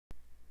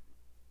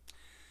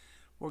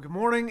Well, good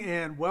morning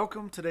and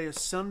welcome. Today is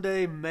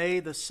Sunday, May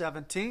the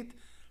 17th,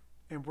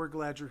 and we're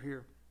glad you're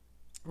here.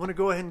 I want to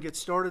go ahead and get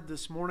started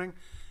this morning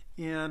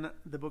in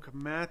the book of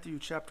Matthew,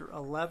 chapter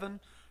 11,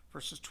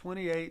 verses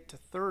 28 to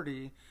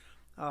 30.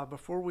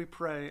 Before we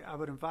pray, I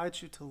would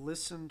invite you to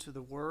listen to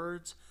the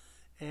words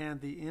and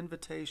the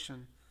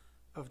invitation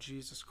of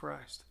Jesus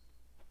Christ.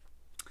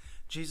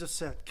 Jesus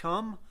said,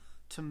 "Come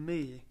to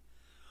me,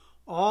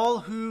 all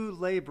who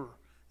labor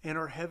and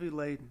are heavy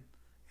laden,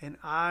 and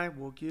I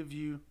will give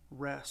you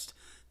rest.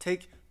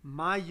 Take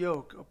my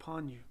yoke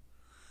upon you.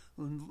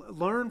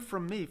 Learn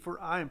from me, for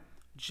I am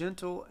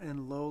gentle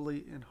and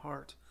lowly in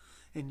heart,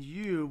 and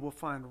you will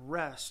find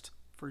rest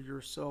for your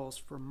souls.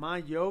 For my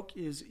yoke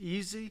is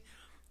easy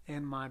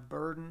and my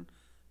burden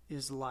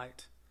is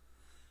light."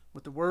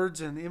 With the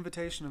words and the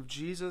invitation of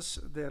Jesus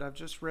that I've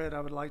just read,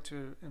 I would like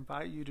to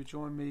invite you to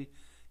join me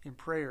in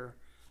prayer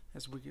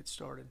as we get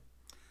started.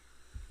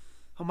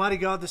 Almighty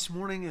God, this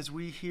morning as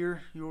we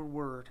hear your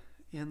word,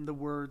 in the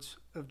words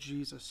of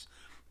Jesus,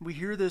 we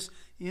hear this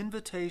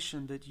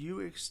invitation that you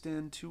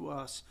extend to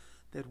us,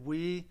 that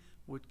we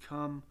would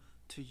come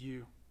to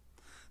you.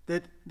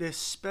 That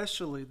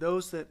especially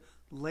those that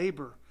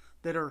labor,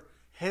 that are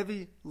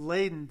heavy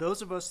laden,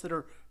 those of us that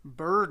are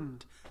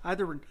burdened,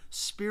 either in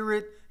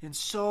spirit, in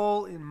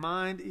soul, in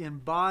mind, in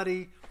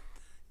body,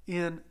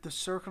 in the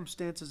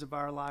circumstances of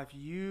our life,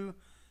 you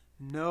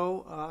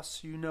know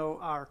us, you know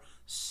our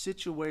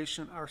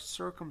situation, our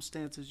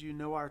circumstances, you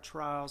know our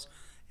trials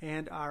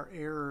and our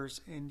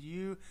errors, and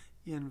you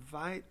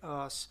invite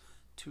us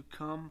to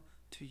come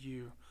to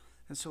you.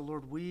 And so,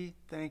 Lord, we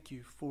thank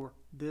you for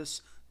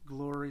this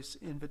glorious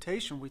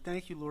invitation. We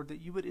thank you, Lord,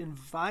 that you would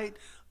invite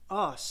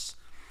us,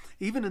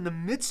 even in the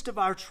midst of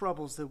our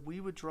troubles, that we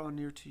would draw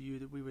near to you,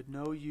 that we would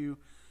know you,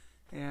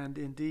 and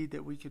indeed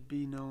that we could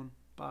be known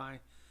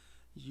by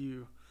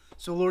you.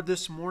 So, Lord,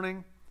 this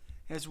morning,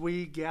 as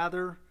we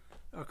gather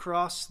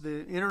across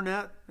the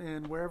internet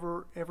and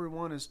wherever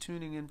everyone is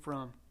tuning in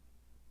from,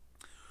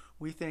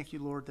 we thank you,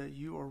 Lord, that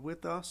you are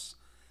with us,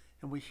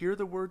 and we hear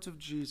the words of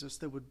Jesus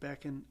that would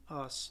beckon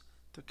us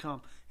to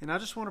come. And I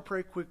just want to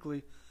pray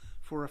quickly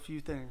for a few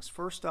things.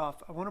 First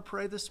off, I want to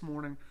pray this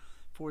morning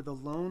for the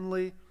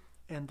lonely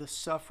and the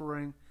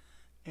suffering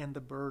and the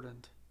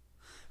burdened.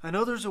 I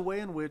know there's a way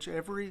in which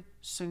every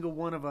single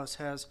one of us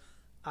has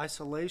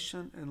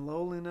isolation and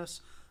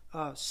loneliness,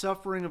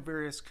 suffering of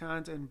various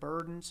kinds and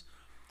burdens.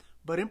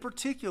 But in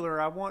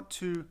particular, I want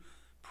to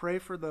pray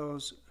for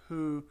those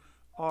who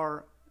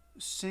are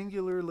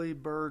singularly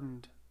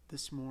burdened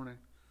this morning,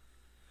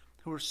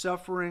 who are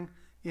suffering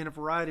in a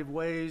variety of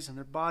ways in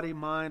their body,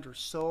 mind, or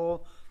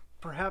soul.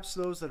 Perhaps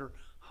those that are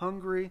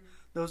hungry,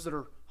 those that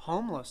are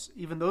homeless,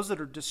 even those that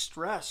are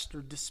distressed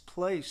or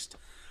displaced,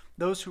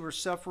 those who are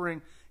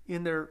suffering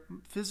in their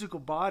physical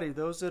body,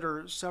 those that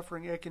are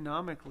suffering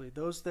economically,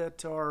 those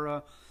that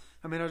are,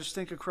 I just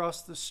think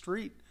across the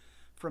street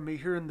from me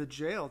here in the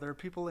jail, there are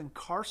people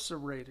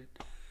incarcerated.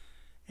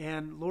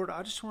 And Lord,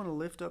 I just want to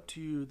lift up to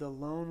you the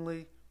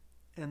lonely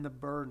and the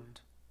burdened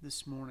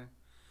this morning.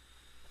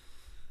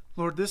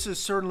 Lord, this is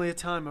certainly a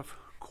time of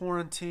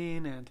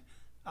quarantine and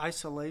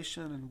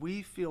isolation, and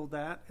we feel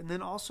that. And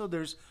then also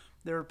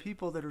there are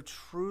people that are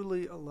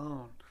truly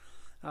alone,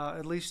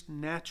 at least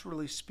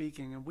naturally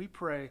speaking. And we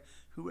pray,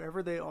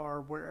 whoever they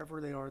are, wherever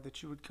they are,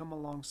 that you would come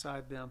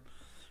alongside them,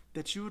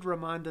 that you would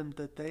remind them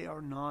that they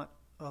are not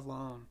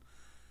alone,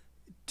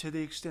 to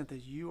the extent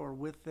that you are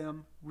with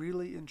them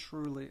really and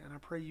truly. And I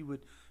pray you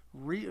would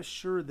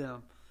reassure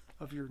them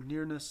of your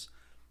nearness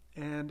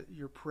and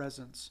your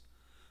presence.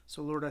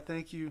 So, Lord, I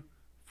thank you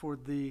for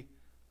the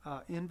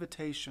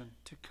invitation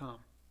to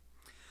come.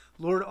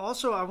 Lord,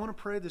 also I want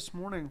to pray this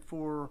morning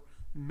for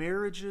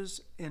marriages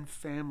and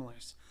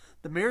families.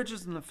 The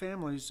marriages and the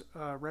families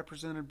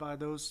represented by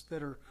those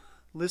that are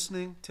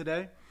listening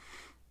today.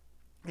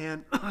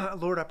 And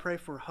Lord, I pray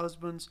for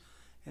husbands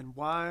and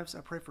wives.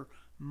 I pray for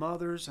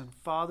mothers and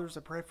fathers.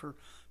 I pray for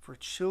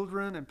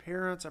children and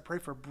parents. I pray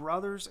for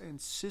brothers and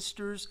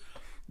sisters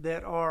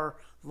that are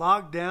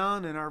locked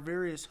down in our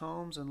various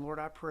homes. And Lord,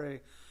 I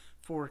pray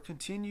for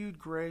continued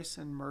grace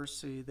and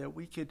mercy, that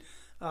we could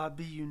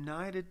be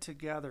united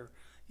together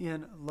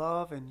in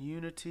love and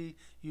unity,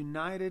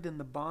 united in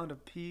the bond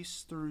of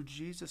peace through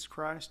Jesus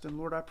Christ. And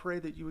Lord, I pray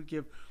that you would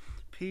give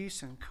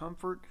peace and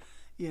comfort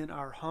in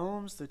our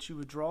homes, that you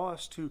would draw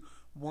us to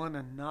one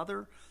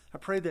another. I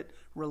pray that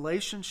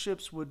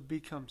relationships would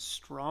become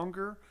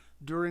stronger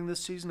during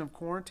this season of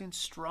quarantine,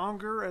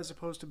 stronger as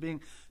opposed to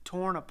being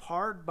torn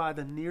apart by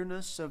the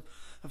nearness of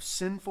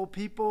sinful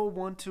people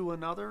one to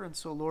another. And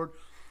so, Lord,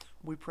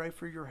 we pray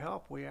for your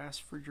help. We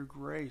ask for your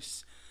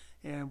grace.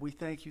 And we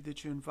thank you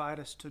that you invite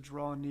us to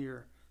draw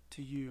near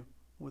to you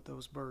with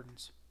those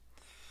burdens.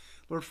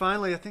 Lord,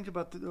 finally, I think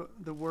about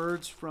the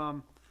words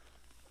from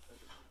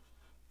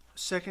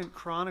 2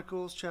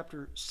 Chronicles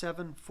chapter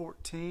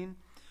 7:14,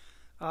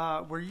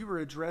 where you were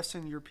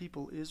addressing your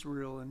people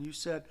Israel, and you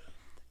said,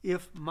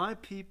 "If my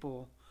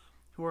people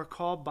who are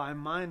called by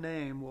my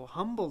name will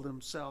humble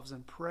themselves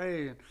and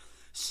pray and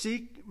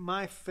seek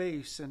my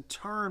face and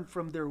turn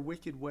from their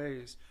wicked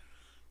ways,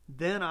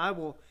 then I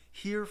will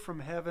hear from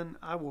heaven,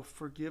 I will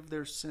forgive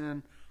their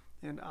sin,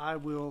 and I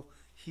will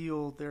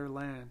heal their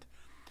land.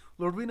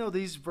 Lord, we know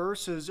these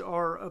verses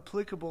are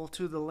applicable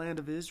to the land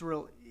of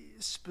Israel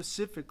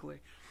specifically.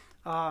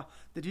 That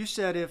you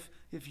said if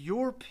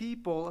your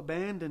people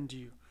abandoned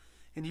you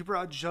and you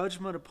brought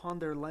judgment upon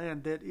their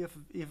land, that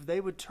if they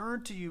would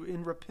turn to you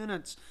in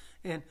repentance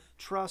and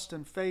trust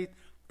and faith,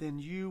 then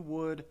you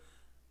would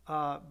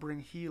bring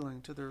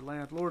healing to their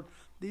land. Lord,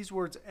 these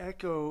words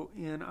echo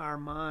in our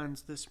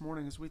minds this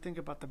morning as we think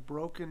about the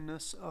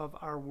brokenness of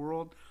our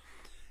world,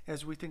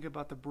 as we think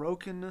about the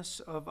brokenness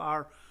of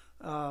our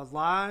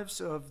lives,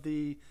 of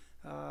the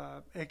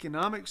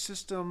economic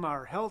system,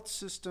 our health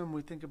system.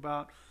 We think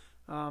about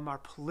our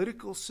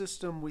political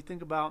system. We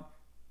think about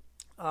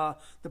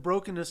the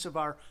brokenness of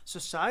our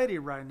society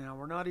right now.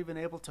 We're not even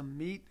able to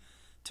meet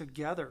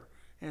together.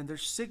 And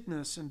there's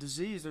sickness and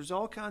disease. There's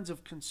all kinds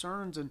of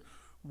concerns and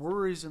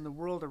worries in the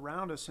world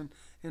around us.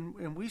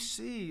 And we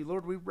see,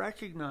 Lord, we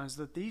recognize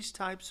that these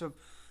types of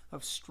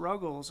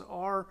struggles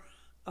are,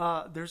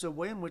 there's a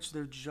way in which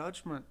they're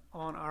judgment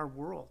on our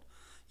world.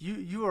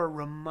 You are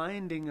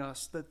reminding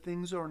us that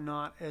things are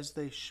not as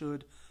they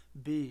should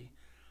be.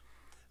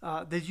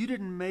 That you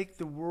didn't make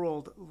the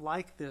world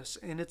like this,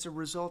 and it's a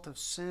result of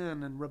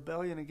sin and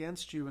rebellion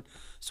against you. And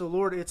so,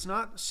 Lord, it's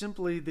not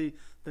simply the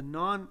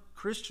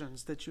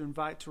non-Christians that you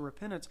invite to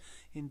repentance.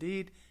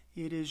 Indeed,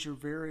 it is your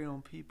very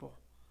own people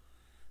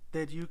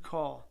that you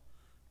call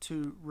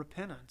to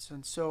repentance.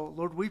 And so,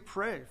 Lord, we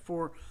pray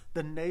for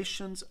the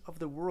nations of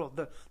the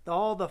world,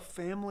 all the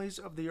families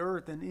of the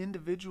earth and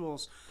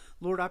individuals.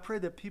 Lord, I pray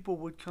that people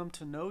would come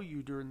to know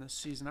you during this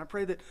season. I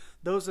pray that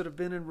those that have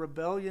been in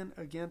rebellion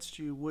against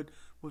you would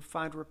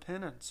find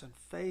repentance and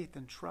faith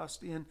and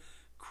trust in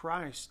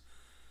Christ.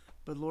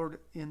 But Lord,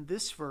 in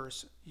this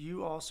verse,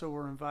 you also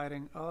are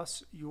inviting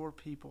us, your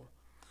people,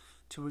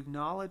 to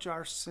acknowledge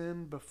our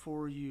sin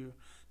before you,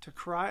 to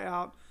cry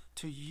out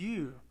to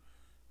you,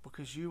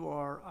 because you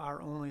are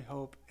our only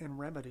hope and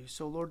remedy.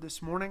 So Lord,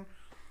 this morning,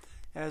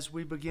 as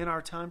we begin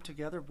our time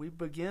together, we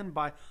begin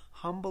by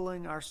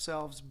humbling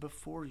ourselves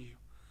before you.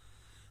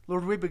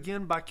 Lord, we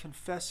begin by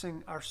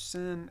confessing our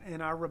sin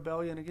and our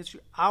rebellion against you,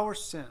 our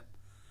sin,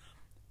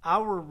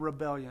 our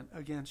rebellion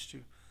against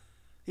you.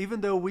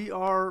 Even though we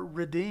are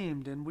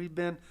redeemed and we've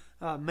been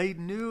made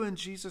new in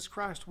Jesus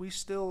Christ, we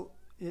still,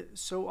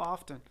 so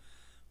often,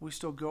 we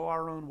still go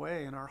our own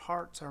way in our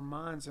hearts, our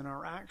minds, and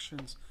our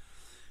actions.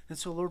 And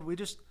so, Lord, we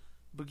just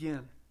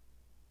begin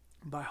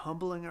by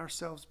humbling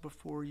ourselves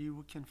before you.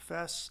 We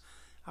confess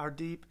our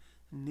deep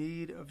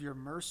need of your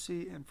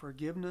mercy and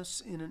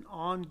forgiveness in an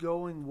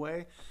ongoing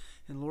way.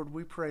 And Lord,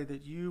 we pray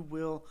that you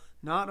will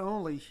not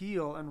only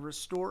heal and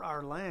restore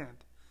our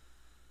land,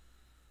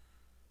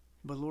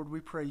 but Lord, we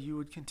pray you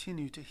would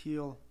continue to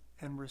heal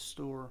and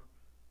restore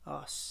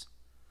us.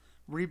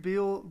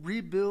 Rebuild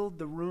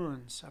the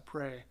ruins, I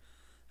pray,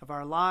 of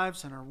our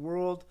lives and our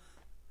world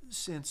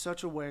in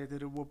such a way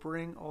that it will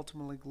bring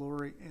ultimately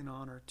glory and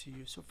honor to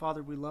you. So,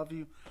 Father, we love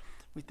you.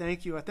 We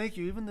thank you. I thank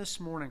you even this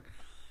morning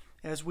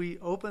as we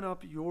open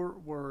up your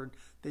word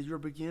that you're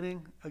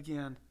beginning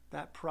again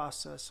that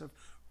process of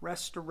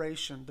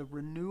restoration, the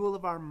renewal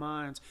of our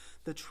minds,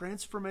 the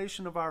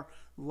transformation of our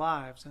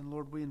lives. And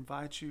Lord, we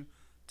invite you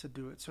to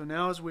do it. So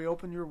now as we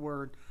open your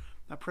word,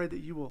 I pray that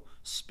you will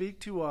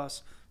speak to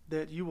us,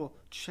 that you will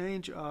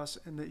change us,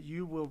 and that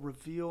you will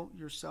reveal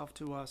yourself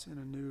to us in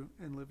a new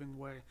and living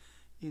way.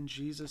 In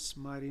Jesus'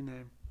 mighty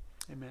name,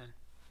 amen.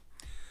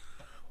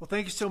 Well,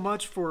 thank you so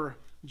much for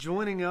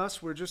joining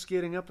us. We're just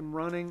getting up and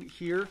running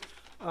here.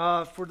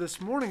 For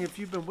this morning, if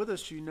you've been with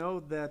us, you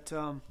know that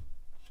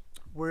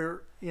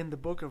we're in the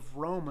book of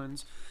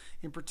Romans.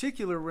 In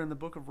particular, we're in the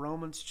book of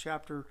Romans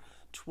chapter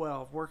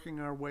 12, working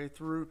our way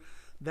through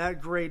that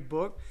great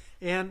book.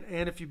 And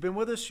if you've been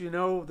with us, you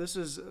know this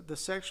is the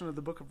section of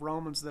the book of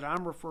Romans that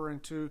I'm referring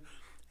to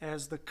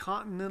as the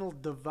continental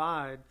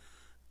divide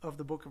of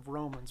the book of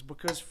Romans,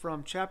 because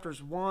from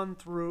chapters 1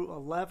 through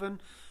 11,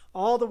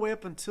 all the way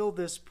up until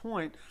this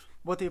point,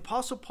 what the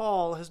Apostle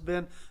Paul has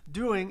been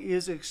doing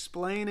is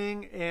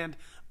explaining and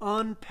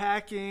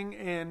unpacking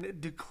and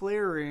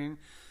declaring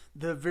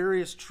the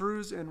various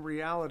truths and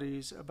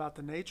realities about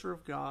the nature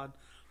of God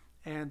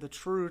and the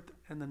truth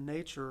and the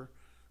nature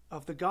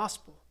of the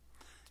gospel.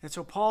 And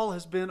so Paul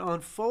has been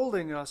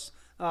unfolding us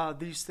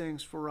these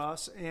things for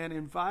us and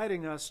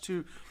inviting us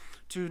to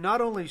not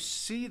only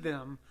see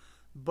them,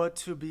 but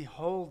to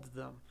behold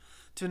them.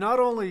 To not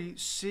only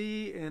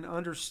see and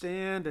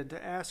understand and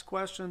to ask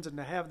questions and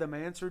to have them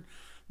answered,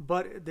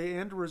 but the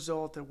end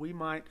result that we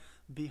might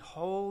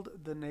behold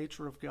the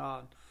nature of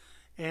God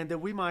and that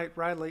we might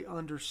rightly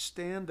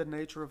understand the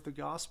nature of the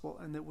gospel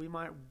and that we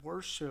might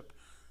worship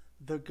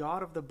the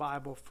God of the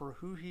Bible for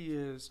who he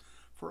is,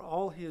 for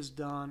all he has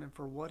done, and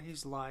for what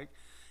he's like.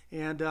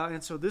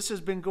 And so this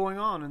has been going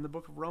on in the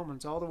book of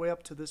Romans all the way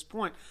up to this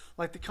point.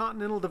 Like the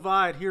continental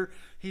divide here,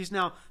 he's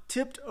now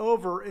tipped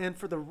over, and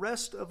for the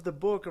rest of the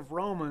book of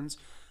Romans,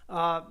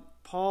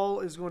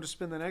 Paul is going to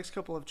spend the next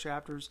couple of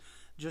chapters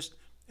just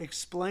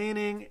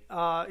explaining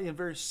in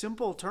very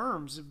simple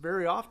terms,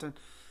 very often,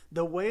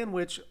 the way in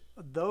which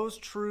those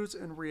truths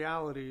and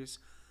realities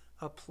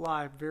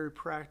apply very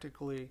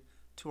practically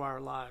to our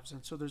lives.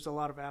 And so there's a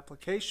lot of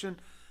application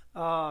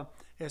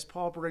as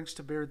Paul brings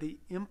to bear the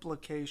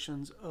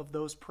implications of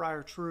those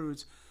prior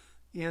truths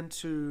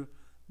into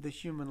the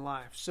human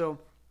life. So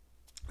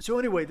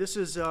anyway, this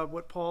is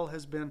what Paul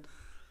has been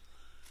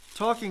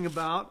talking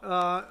about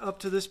up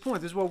to this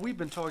point. This is what we've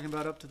been talking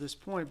about up to this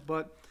point.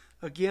 But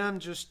again,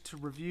 just to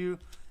review,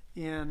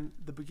 in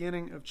the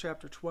beginning of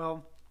chapter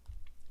 12,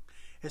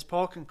 as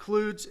Paul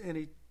concludes and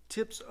he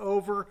tips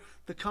over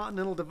the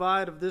continental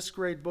divide of this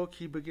great book,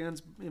 he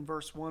begins in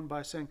verse 1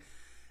 by saying,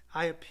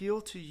 I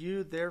appeal to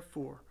you,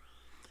 therefore,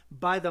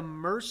 by the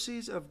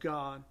mercies of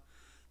God,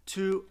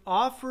 to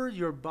offer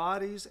your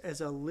bodies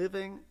as a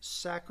living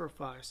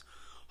sacrifice,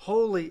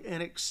 holy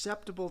and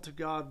acceptable to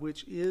God,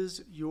 which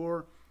is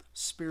your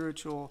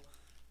spiritual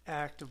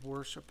act of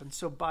worship. And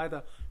so by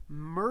the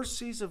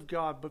mercies of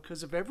God,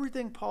 because of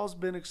everything Paul's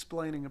been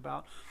explaining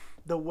about,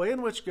 the way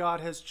in which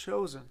God has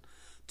chosen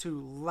to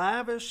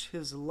lavish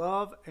his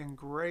love and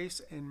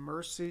grace and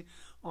mercy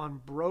on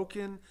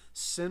broken,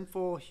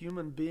 sinful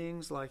human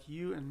beings like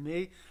you and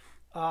me,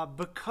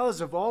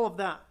 because of all of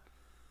that,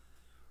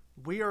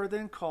 we are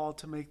then called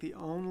to make the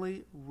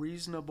only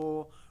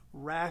reasonable,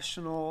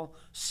 rational,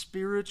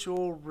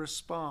 spiritual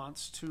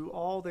response to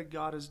all that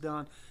God has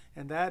done.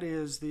 And that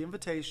is the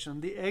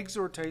invitation, the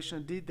exhortation,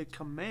 indeed the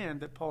command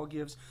that Paul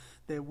gives,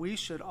 that we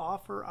should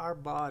offer our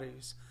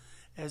bodies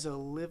as a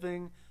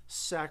living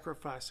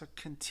sacrifice, a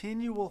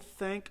continual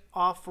thank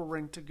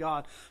offering to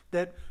God,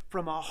 that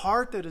from a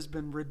heart that has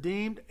been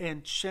redeemed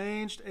and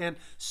changed and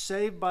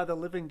saved by the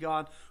living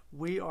God,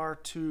 we are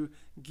to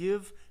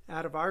give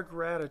out of our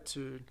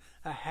gratitude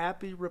a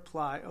happy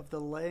reply of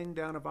the laying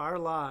down of our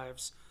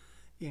lives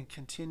in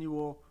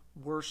continual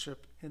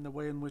worship in the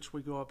way in which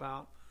we go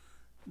about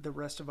the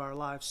rest of our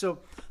lives. So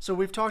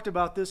we've talked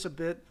about this a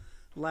bit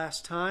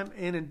last time,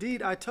 and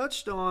indeed I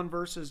touched on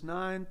verses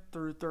 9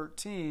 through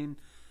 13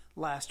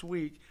 last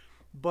week.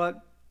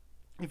 But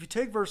if you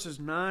take verses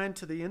 9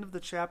 to the end of the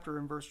chapter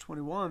in verse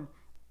 21,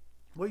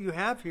 what you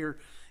have here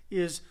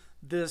is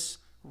this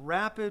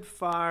rapid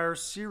fire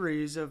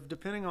series of,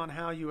 depending on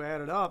how you add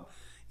it up,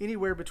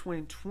 anywhere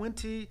between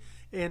 20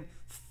 and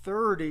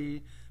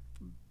 30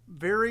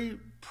 very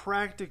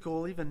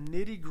practical, even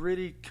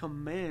nitty-gritty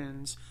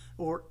commands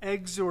or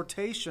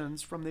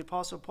exhortations from the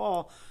Apostle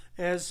Paul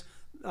as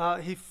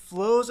he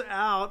flows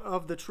out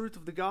of the truth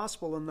of the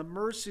gospel and the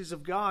mercies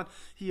of God.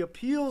 He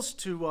appeals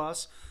to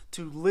us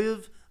to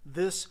live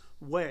this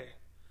way.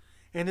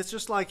 And it's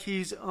just like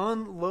he's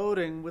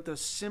unloading with a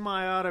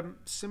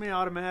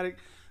semi-automatic,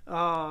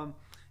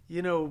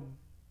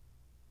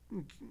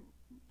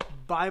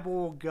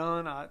 Bible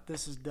gun.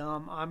 This is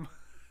dumb.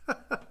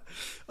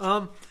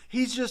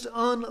 He's just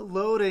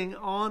unloading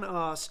on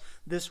us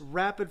this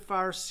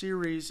rapid-fire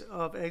series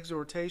of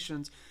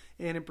exhortations.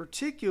 And in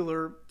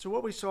particular, so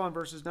what we saw in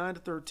verses 9 to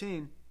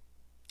 13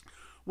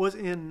 was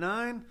in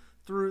 9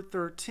 through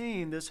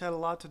 13, this had a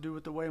lot to do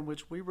with the way in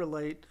which we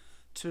relate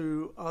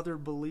to other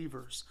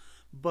believers.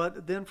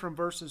 But then from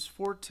verses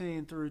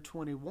 14 through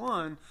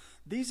 21,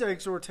 these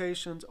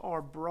exhortations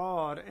are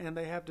broad, and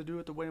they have to do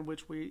with the way in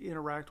which we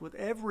interact with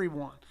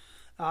everyone.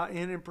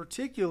 And in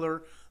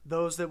particular,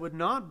 those that would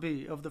not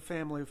be of the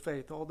family of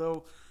faith,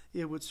 although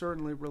it would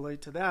certainly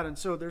relate to that. And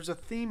so there's a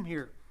theme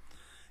here.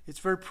 It's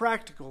very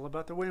practical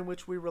about the way in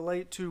which we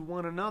relate to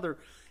one another.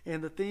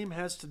 And the theme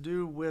has to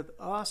do with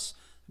us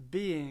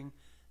being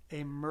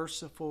a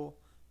merciful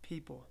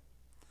people.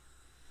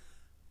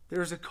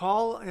 There's a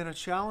call and a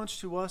challenge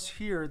to us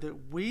here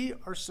that we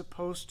are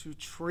supposed to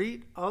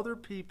treat other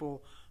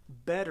people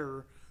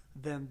better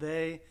than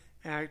they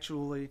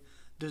actually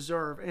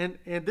deserve. And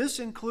this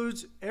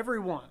includes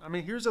everyone. I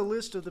mean, here's a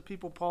list of the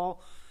people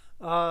Paul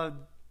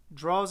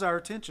draws our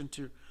attention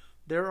to.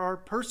 There are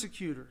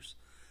persecutors.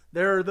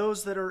 There are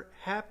those that are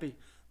happy,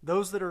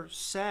 those that are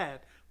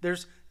sad.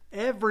 There's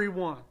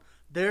everyone.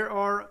 There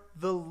are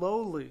the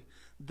lowly.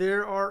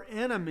 There are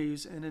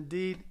enemies, and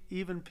indeed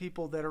even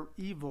people that are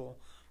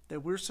evil that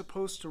we're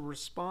supposed to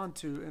respond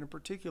to in a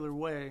particular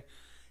way.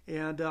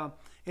 And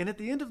at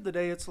the end of the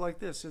day, it's like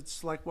this.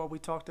 It's like what we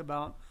talked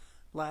about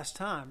last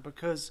time,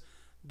 because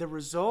the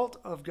result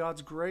of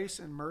God's grace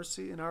and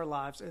mercy in our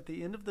lives, at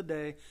the end of the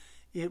day,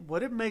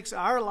 what it makes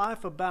our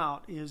life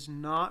about is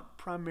not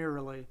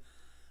primarily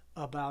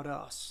about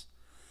us.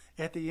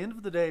 At the end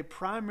of the day,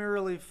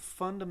 primarily,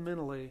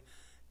 fundamentally,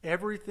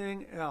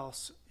 everything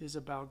else is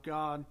about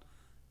God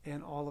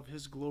and all of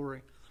His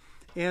glory.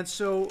 And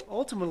so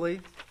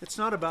ultimately, it's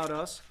not about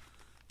us,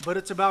 but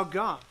it's about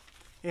God.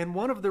 And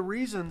one of the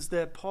reasons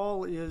that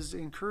Paul is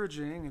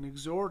encouraging and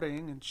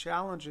exhorting and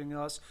challenging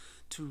us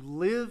to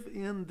live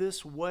in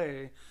this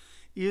way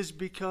is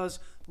because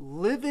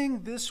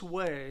living this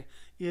way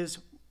is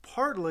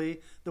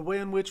partly the way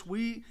in which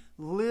we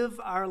live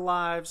our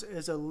lives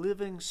as a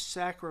living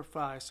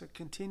sacrifice, a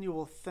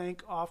continual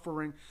thank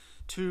offering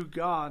to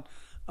God.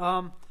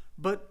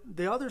 But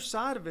the other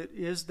side of it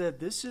is that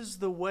this is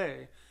the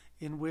way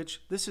in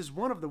which this is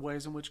one of the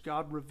ways in which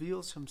God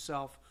reveals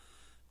himself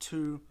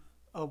to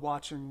a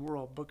watching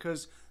world,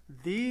 because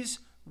these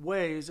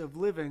ways of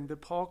living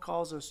that Paul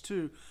calls us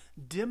to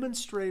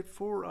demonstrate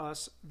for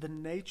us the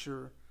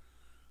nature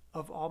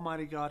of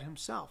Almighty God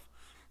himself.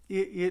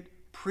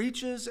 It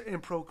preaches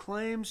and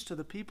proclaims to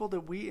the people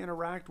that we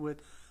interact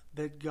with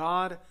that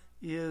God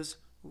is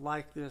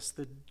like this,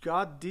 that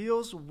God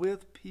deals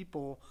with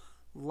people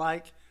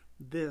like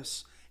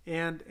this.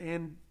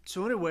 And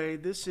so anyway,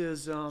 this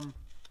is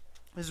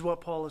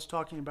what Paul is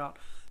talking about,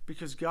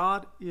 because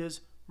God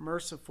is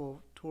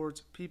merciful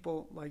towards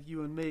people like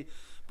you and me,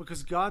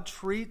 because God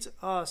treats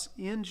us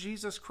in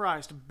Jesus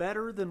Christ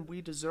better than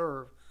we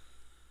deserve.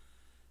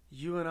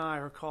 You and I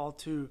are called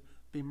to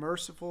be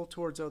merciful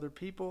towards other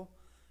people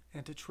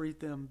and to treat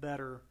them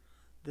better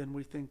than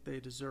we think they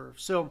deserve.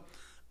 So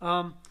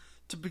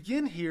to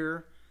begin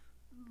here,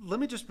 let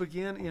me just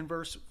begin in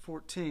verse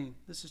 14.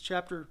 This is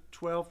chapter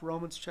 12,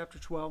 Romans chapter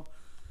 12,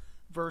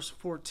 verse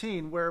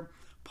 14, where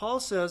Paul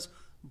says,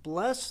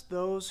 "Bless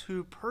those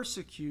who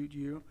persecute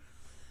you,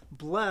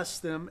 bless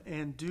them,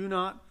 and do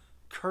not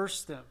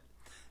curse them."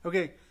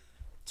 Okay,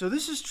 so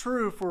this is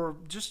true for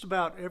just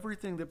about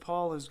everything that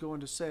Paul is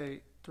going to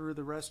say through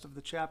the rest of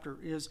the chapter.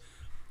 Is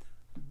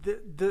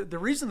the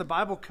reason the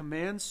Bible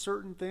commands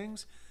certain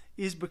things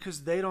is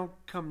because they don't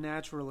come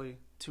naturally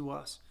to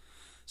us.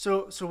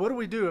 So what do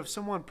we do if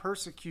someone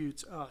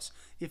persecutes us?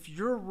 If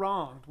you're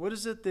wronged, what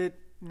is it that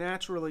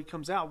naturally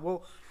comes out?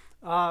 Well,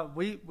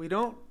 we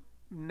don't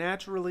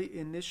naturally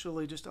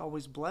initially just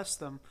always bless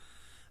them.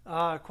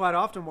 Quite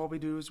often what we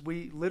do is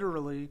we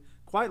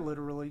quite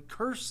literally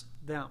curse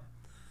them.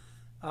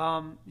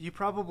 You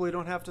probably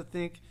don't have to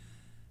think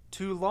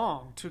too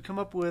long to come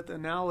up with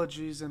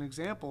analogies and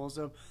examples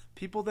of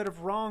people that have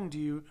wronged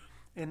you,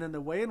 and then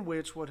the way in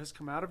which what has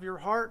come out of your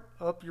heart,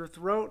 up your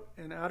throat,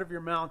 and out of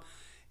your mouth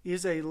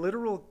is a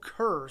literal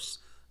curse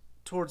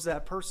towards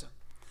that person.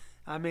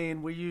 I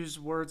mean, we use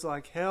words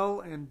like hell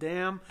and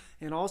damn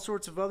and all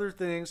sorts of other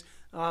things,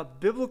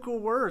 biblical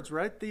words,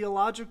 right?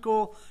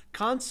 Theological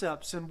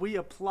concepts, and we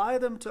apply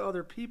them to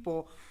other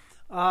people.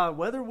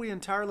 Whether we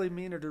entirely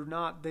mean it or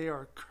not, they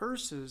are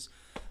curses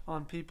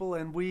on people,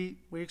 and we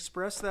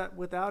express that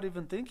without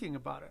even thinking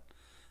about it.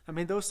 I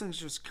mean, those things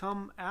just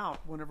come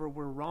out whenever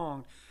we're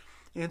wronged.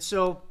 And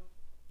so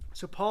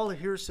Paul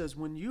here says,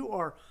 when you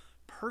are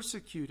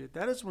persecuted,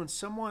 that is when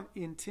someone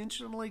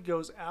intentionally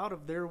goes out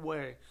of their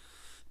way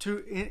to,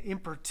 in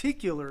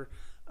particular,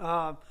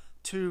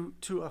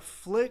 to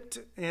afflict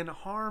and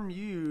harm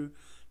you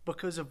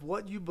because of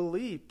what you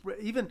believe.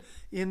 Even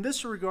in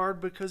this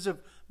regard, because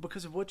of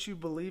what you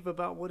believe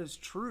about what is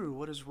true,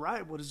 what is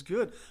right, what is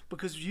good,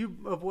 because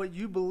of what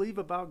you believe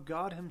about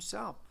God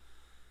himself.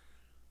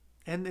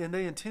 And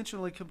they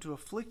intentionally come to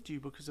afflict you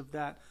because of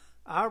that.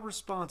 Our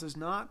response is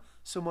not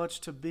so much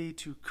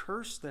to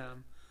curse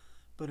them,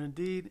 but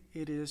indeed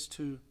it is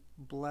to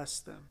bless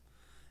them.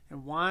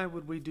 And why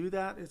would we do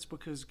that? It's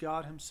because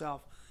God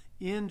himself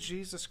in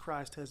Jesus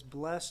Christ has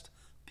blessed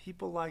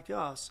people like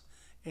us,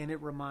 and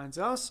it reminds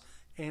us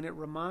and it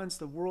reminds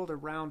the world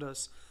around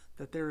us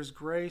that there is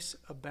grace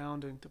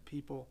abounding to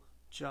people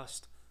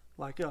just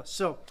like us.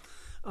 So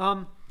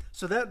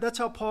that's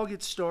how Paul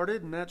gets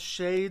started, and that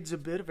shades a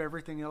bit of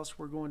everything else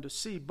we're going to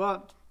see.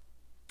 But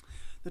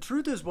the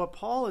truth is, what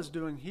Paul is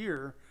doing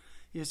here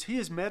is he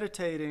is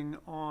meditating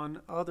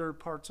on other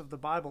parts of the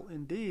Bible.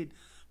 Indeed,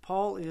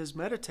 Paul is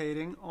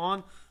meditating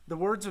on the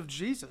words of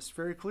Jesus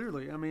very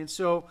clearly. I mean,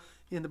 so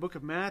in the book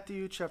of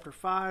Matthew, chapter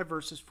 5,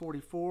 verses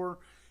 44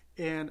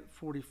 and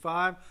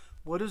 45,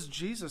 what does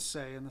Jesus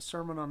say in the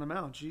Sermon on the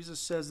Mount? Jesus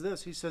says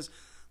this. He says,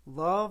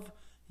 "Love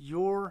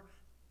your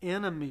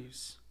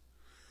enemies.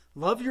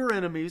 Love your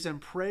enemies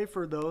and pray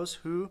for those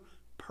who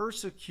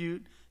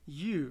persecute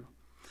you,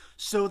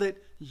 so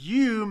that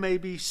you may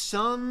be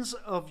sons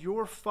of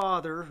your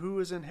Father who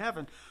is in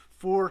heaven.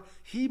 For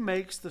he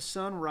makes the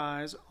sun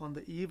rise on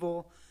the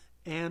evil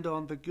and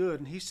on the good,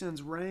 and he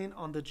sends rain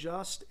on the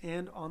just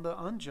and on the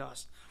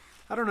unjust."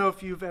 I don't know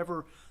if you've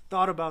ever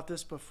thought about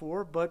this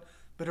before, but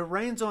it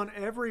rains on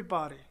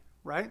everybody,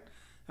 right?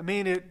 I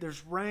mean,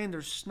 there's rain,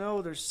 there's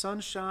snow, there's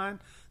sunshine,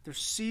 there's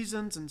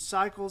seasons and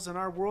cycles in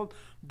our world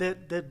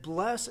that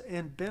bless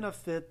and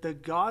benefit the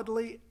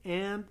godly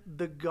and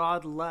the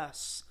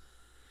godless.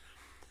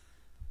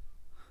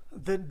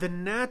 The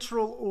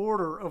natural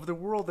order of the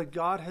world that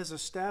God has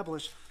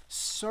established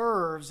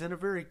serves in a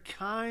very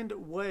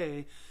kind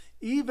way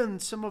even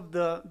some of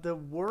the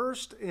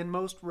worst and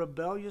most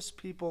rebellious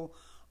people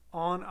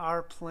on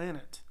our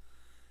planet.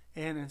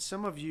 And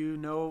some of you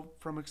know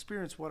from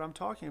experience what I'm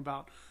talking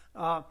about.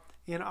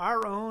 In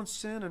our own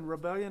sin and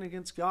rebellion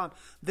against God,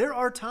 there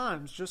are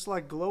times, just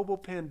like global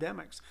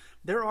pandemics,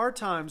 there are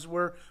times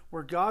where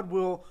God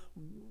will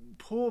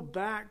pull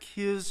back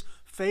his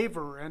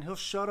favor and he'll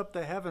shut up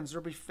the heavens.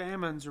 There'll be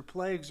famines or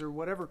plagues or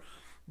whatever.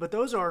 But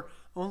those are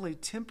only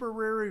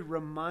temporary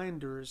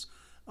reminders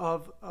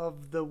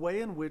of the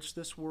way in which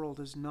this world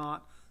is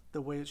not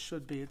the way it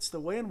should be. It's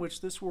the way in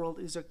which this world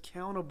is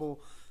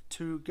accountable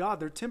to God.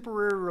 They're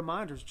temporary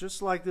reminders,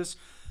 just like this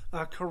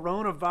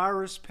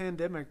coronavirus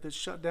pandemic that's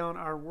shut down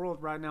our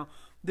world right now,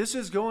 this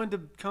is going to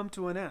come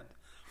to an end.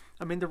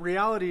 I mean, the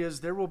reality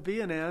is there will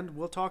be an end.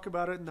 We'll talk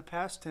about it in the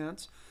past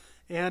tense.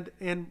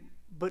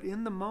 But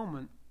in the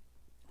moment,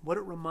 what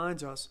it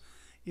reminds us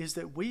is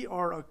that we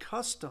are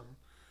accustomed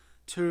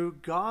to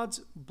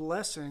God's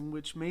blessing,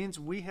 which means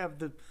we have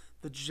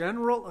the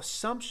general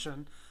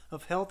assumption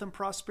of health and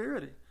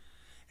prosperity.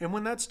 And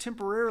when that's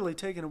temporarily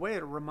taken away,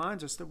 it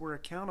reminds us that we're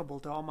accountable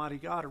to Almighty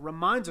God. It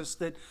reminds us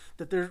that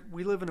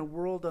we live in a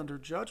world under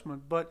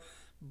judgment. But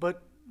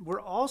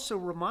we're also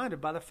reminded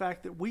by the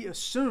fact that we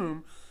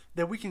assume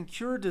that we can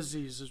cure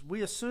diseases.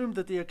 We assume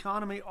that the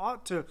economy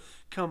ought to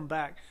come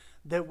back.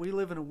 That we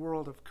live in a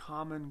world of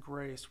common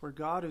grace, where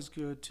God is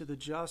good to the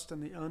just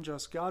and the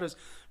unjust.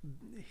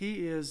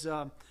 He is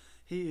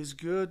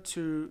good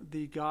to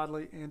the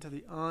godly and to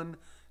the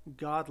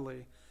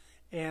ungodly.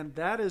 And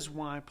that is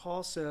why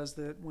Paul says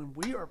that when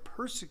we are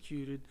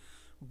persecuted,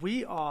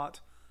 we ought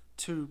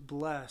to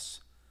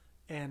bless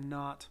and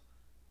not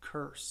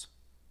curse.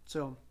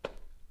 So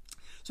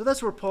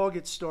that's where Paul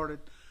gets started.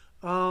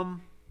 The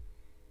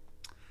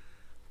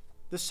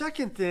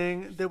second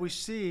thing that we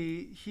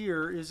see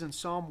here is in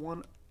Psalm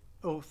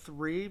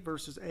 103,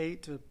 verses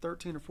 8 to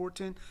 13 or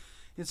 14.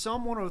 In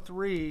Psalm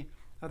 103,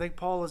 I think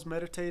Paul is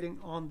meditating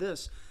on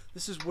this.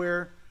 This is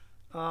where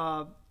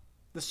the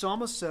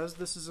psalmist says,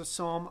 this is a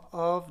psalm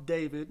of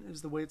David,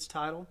 is the way it's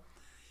titled.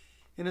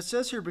 And it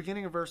says here,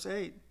 beginning of verse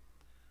 8,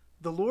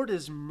 "The Lord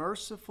is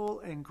merciful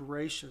and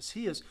gracious.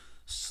 He is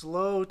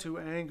slow to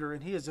anger,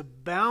 and he is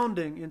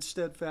abounding in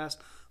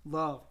steadfast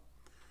love.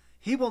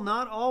 He will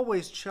not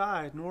always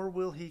chide, nor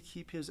will he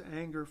keep his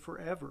anger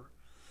forever.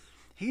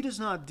 He does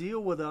not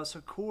deal with us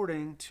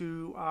according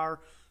to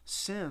our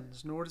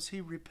sins, nor does he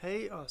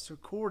repay us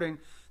according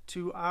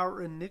to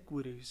our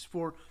iniquities.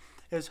 For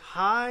as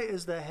high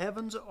as the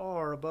heavens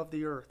are above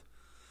the earth,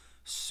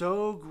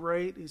 so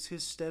great is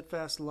his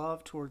steadfast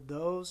love toward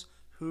those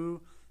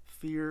who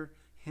fear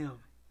him.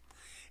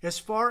 As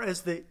far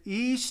as the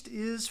east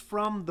is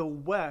from the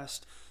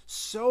west,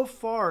 so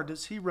far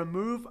does he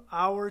remove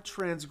our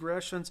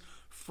transgressions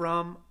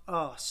from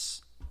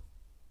us.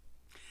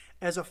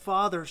 As a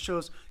father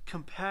shows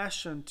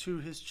compassion to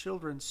his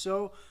children,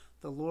 so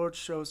the Lord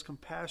shows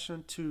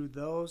compassion to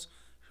those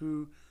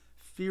who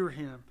fear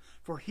him.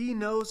 For he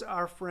knows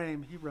our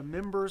frame. He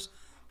remembers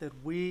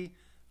that we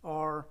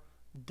are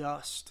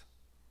dust."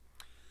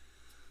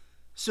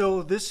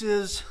 So this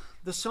is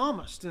the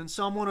psalmist in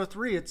Psalm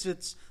 103. It's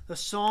a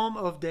psalm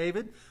of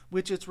David,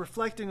 which it's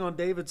reflecting on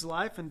David's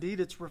life. Indeed,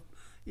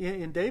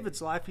 in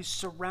David's life, he's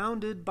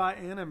surrounded by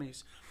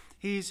enemies.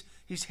 He's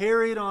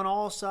harried on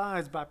all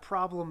sides by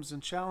problems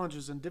and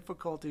challenges and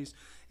difficulties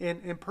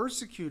and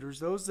persecutors,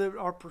 those that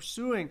are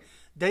pursuing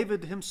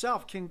David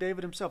himself. King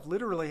David himself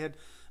literally had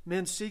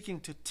men seeking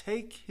to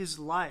take his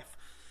life.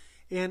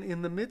 And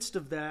in the midst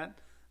of that,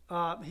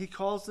 he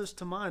calls this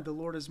to mind. The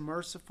Lord is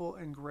merciful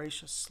and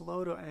gracious,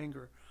 slow to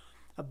anger,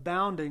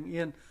 abounding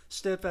in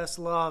steadfast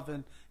love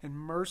and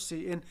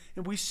mercy. And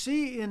we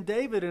see in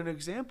David an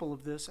example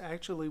of this,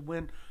 actually,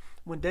 when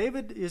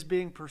David is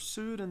being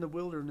pursued in the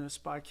wilderness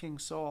by King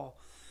Saul.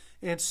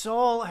 And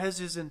Saul has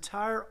his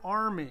entire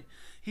army.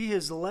 He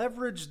has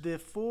leveraged the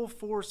full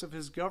force of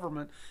his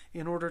government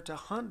in order to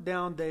hunt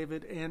down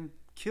David and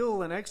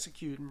kill and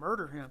execute and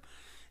murder him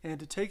and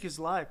to take his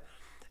life.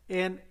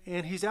 And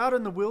he's out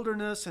in the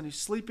wilderness, and he's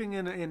sleeping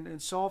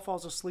and Saul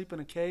falls asleep in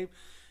a cave.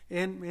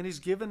 And he's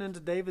given into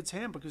David's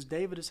hand because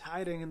David is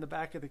hiding in the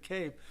back of the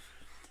cave.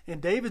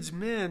 And David's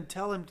men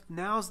tell him,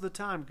 now's the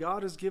time.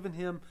 God has given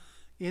him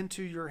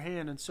into your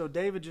hand. And so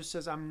David just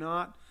says,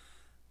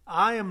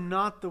 I am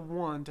not the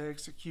one to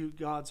execute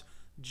God's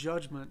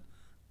judgment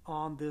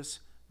on this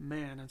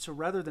man. And so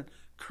rather than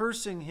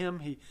cursing him,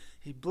 he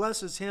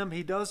blesses him.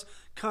 He does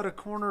cut a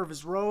corner of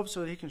his robe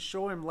so that he can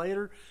show him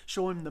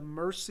the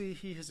mercy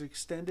he has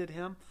extended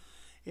him.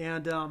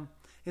 And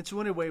so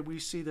anyway, we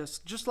see this,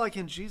 just like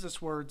in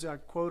Jesus' words I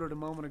quoted a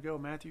moment ago,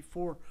 Matthew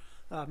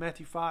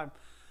 5,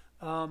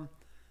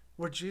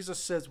 where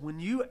Jesus says, when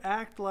you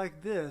act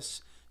like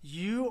this,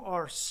 you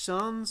are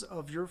sons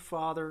of your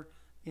Father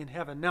in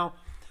heaven. Now,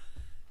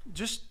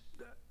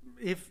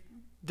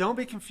 don't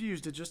be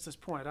confused at just this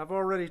point. I've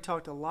already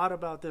talked a lot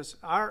about this.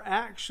 Our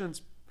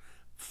actions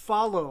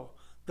follow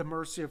the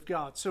mercy of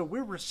God. So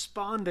we're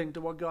responding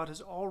to what God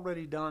has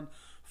already done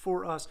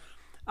for us.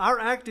 Our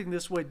acting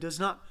this way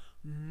does not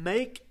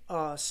make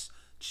us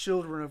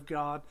children of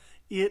God.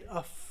 It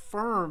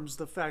affirms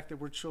the fact that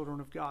we're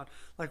children of God.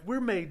 Like, we're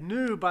made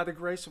new by the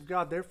grace of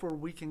God. Therefore,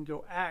 we can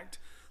go act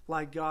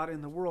like God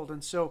in the world.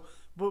 And so,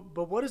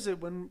 but what is it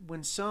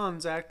when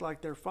sons act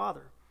like their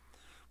father?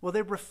 Well,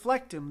 they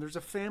reflect him. There's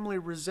a family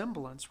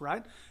resemblance,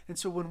 right? And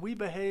so when we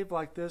behave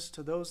like this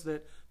to those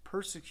that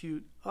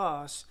persecute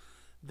us,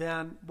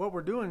 then what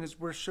we're doing is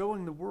we're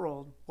showing the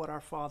world what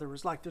our Father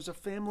is like. There's a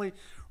family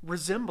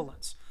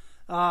resemblance.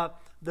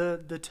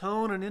 The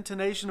tone and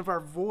intonation of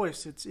our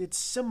voice, it's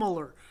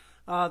similar.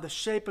 The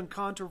shape and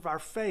contour of our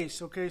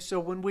face. Okay, so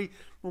when we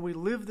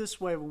live this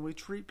way, when we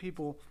treat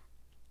people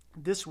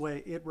This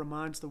way, it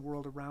reminds the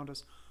world around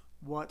us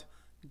what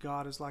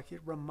God is like.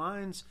 It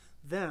reminds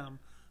them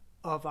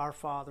of our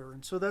Father.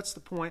 And so that's the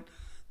point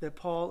that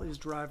Paul is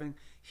driving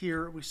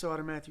here. We saw it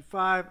in Matthew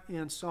 5,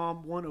 in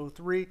Psalm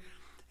 103,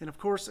 and of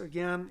course,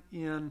 again,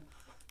 in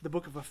the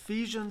book of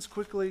Ephesians,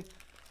 quickly,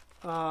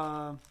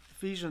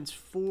 Ephesians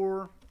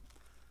 4,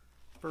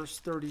 verse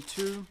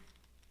 32,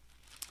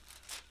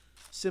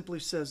 simply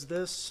says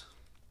this: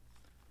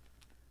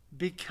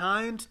 "Be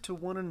kind to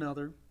one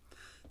another,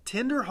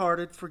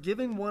 tender-hearted,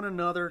 forgiving one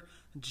another,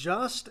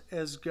 just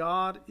as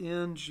God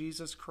in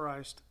Jesus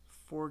Christ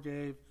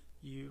forgave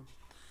you."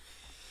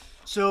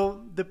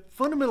 So the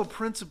fundamental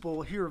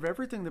principle here of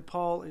everything that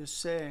Paul is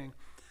saying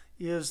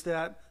is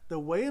that the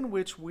way in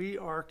which we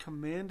are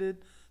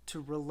commanded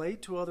to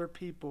relate to other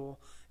people,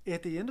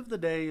 at the end of the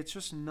day, it's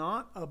just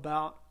not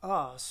about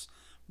us,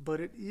 but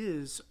it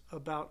is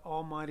about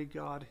Almighty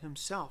God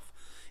Himself.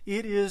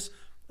 It is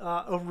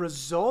a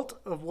result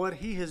of what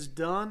He has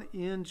done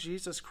in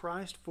Jesus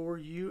Christ for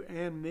you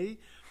and me,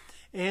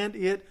 and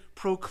it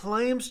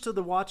proclaims to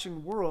the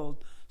watching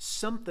world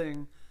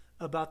something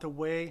about the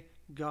way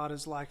God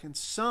is like, and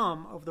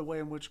some of the way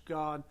in which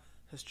God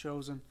has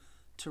chosen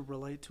to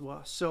relate to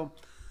us. So,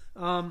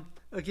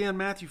 again,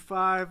 Matthew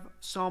 5,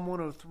 Psalm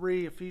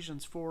 103,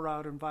 Ephesians 4, I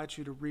would invite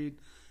you to read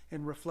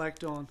and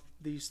reflect on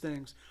these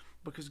things,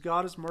 because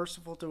God is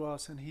merciful to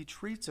us and He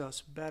treats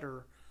us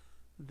better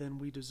than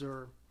we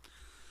deserve.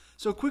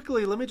 So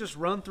quickly, let me just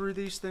run through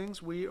these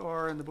things. We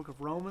are in the book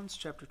of Romans,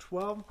 chapter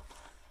 12,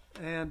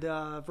 and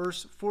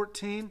verse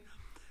 14.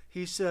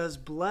 He says,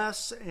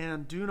 "Bless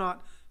and do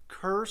not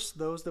curse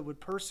those that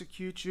would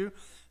persecute you."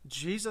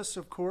 Jesus,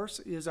 of course,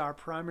 is our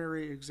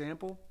primary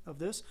example of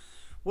this.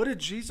 What did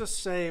Jesus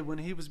say when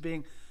He was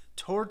being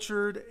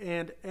tortured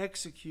and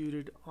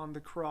executed on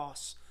the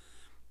cross?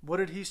 What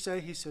did He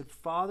say? He said,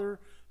 "Father,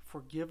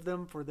 forgive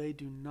them, for they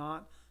do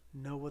not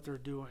know what they're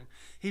doing."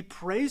 He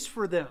prays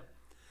for them.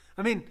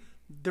 I mean,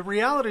 the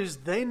reality is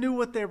they knew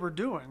what they were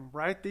doing,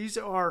 right? These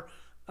are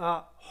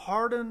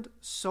hardened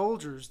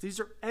soldiers. These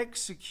are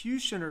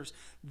executioners.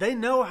 They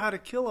know how to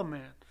kill a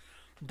man.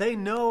 They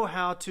know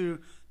how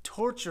to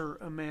torture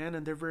a man,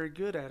 and they're very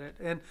good at it.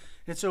 And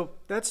so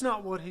that's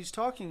not what he's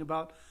talking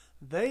about.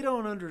 They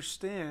don't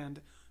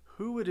understand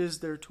who it is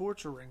they're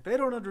torturing. They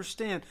don't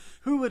understand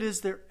who it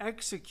is they're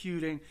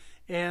executing.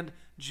 And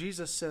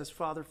Jesus says,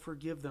 "Father,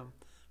 forgive them,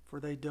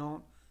 for they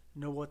don't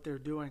know what they're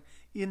doing."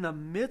 In the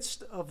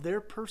midst of their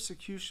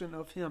persecution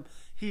of Him,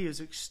 He is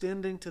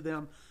extending to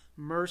them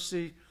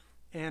mercy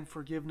and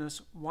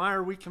forgiveness. Why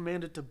are we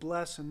commanded to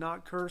bless and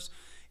not curse?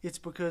 It's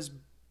because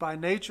by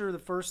nature, the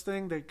first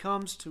thing that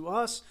comes to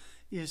us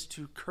is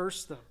to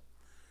curse them.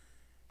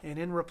 And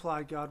in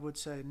reply, God would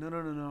say,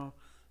 no.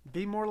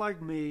 Be more like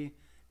me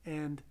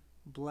and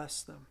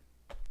bless them.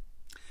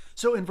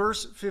 So in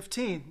verse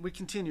 15, we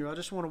continue. I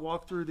just want to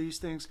walk through these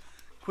things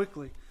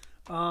quickly.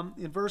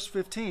 In verse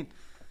 15,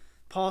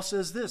 Paul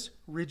says this: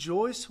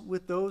 "Rejoice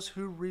with those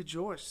who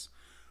rejoice.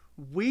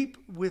 Weep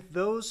with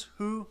those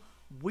who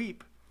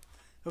weep."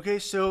 Okay,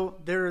 so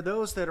there are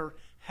those that are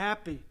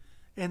happy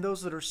and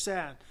those that are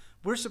sad.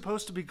 We're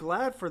supposed to be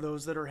glad for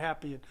those that are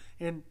happy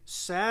and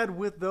sad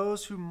with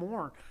those who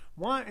mourn.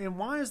 Why? And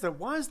why is that?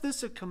 Why is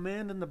this a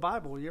command in the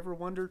Bible? You ever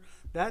wonder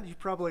that? You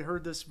probably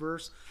heard this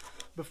verse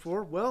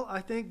before. Well,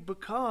 I think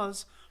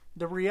because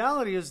the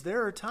reality is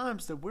there are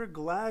times that we're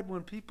glad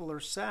when people are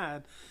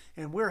sad,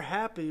 and we're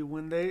happy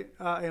when they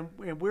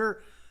and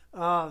we're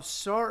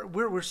sorry.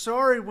 We're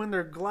sorry when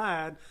they're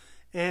glad,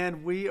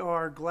 and we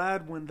are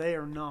glad when they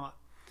are not.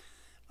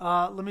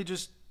 Let me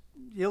just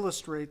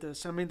illustrate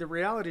this. I mean, the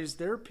reality is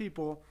there are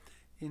people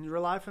in your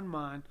life and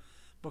mine,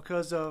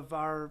 because of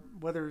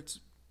whether it's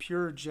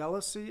pure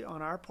jealousy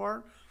on our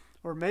part,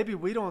 or maybe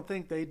we don't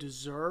think they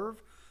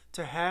deserve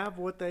to have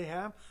what they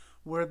have,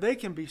 where they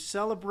can be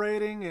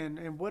celebrating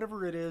and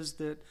whatever it is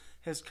that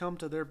has come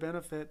to their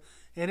benefit,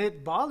 and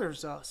it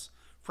bothers us.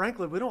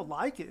 Frankly, we don't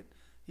like it,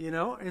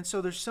 and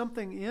so there's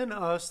something in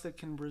us that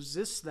can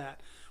resist that.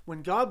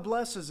 When God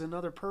blesses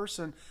another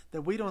person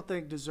that we don't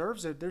think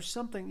deserves it, there's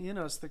something in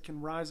us that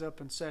can rise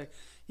up and say,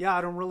 yeah,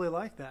 I don't really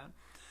like that.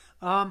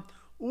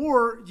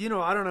 Or,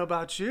 I don't know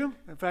about you.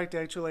 In fact,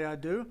 actually, I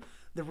do.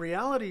 The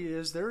reality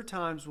is there are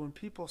times when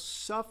people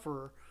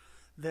suffer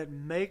that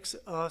makes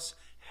us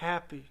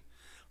happy.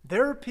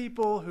 There are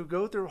people who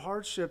go through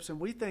hardships and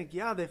we think,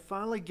 yeah, they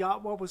finally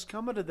got what was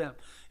coming to them.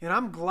 And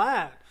I'm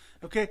glad.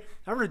 Okay,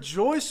 I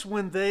rejoice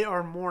when they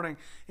are mourning,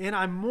 and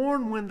I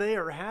mourn when they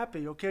are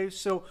happy. Okay,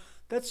 so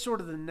that's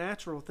sort of the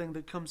natural thing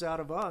that comes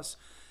out of us.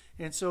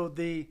 And so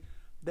the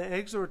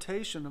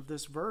exhortation of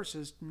this verse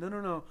is,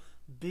 no,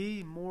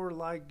 be more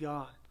like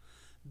God.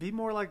 Be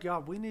more like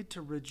God. We need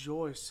to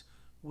rejoice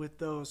with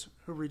those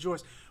who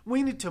rejoice.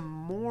 We need to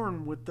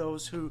mourn with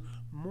those who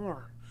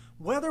mourn,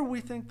 whether we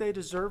think they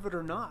deserve it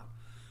or not,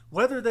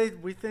 whether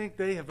we think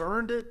they have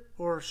earned it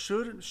or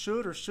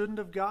should or shouldn't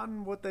have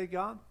gotten what they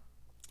got.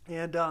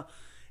 And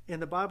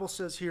the Bible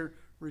says here,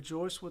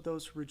 rejoice with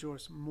those who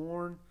rejoice,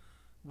 mourn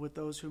with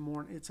those who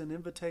mourn. It's an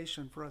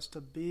invitation for us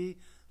to be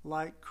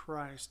like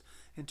Christ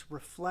and to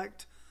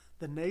reflect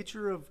the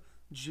nature of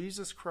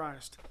Jesus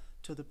Christ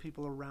to the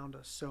people around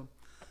us. So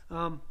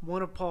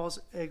one of Paul's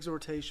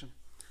exhortation.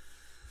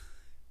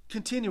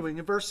 Continuing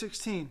in verse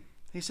 16,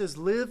 he says,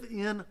 live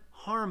in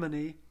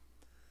harmony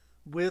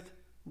with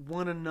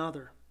one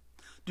another.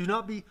 Do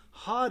not be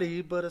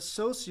haughty, but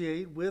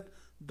associate with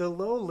the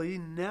lowly.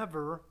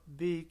 Never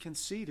be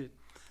conceited.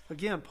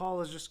 Again,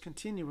 Paul is just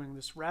continuing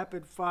this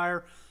rapid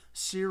fire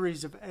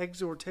series of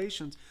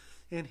exhortations.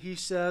 And he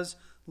says,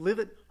 live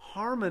in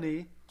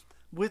harmony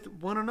with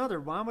one another.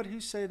 Why would he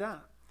say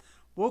that?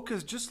 Well,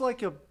 because just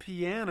like a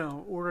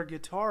piano or a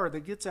guitar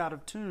that gets out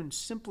of tune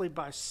simply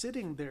by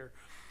sitting there,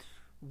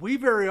 we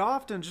very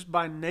often just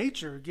by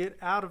nature get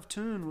out of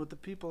tune with the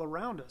people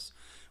around us.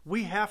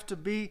 We have to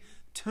be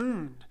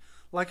tuned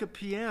like a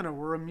piano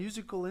or a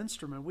musical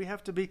instrument. We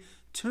have to be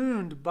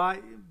tuned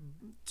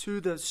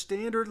to the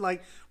standard,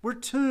 like we're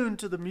tuned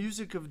to the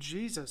music of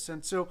Jesus.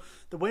 And so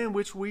the way in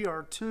which we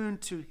are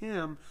tuned to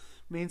him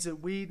means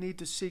that we need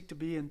to seek to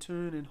be in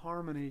tune, in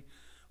harmony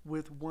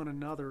with one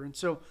another. And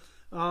so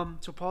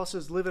Paul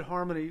says, live in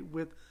harmony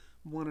with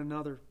one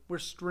another. We're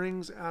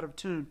strings out of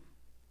tune.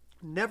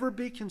 Never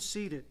be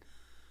conceited.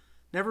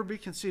 Never be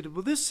conceited.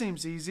 Well, this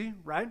seems easy,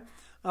 right?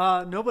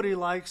 Nobody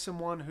likes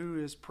someone who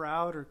is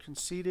proud or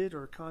conceited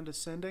or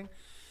condescending.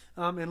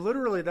 And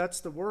literally that's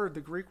the word,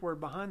 the Greek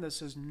word behind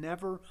this is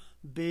never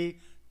be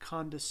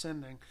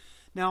condescending.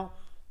 Now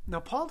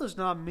Paul does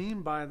not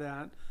mean by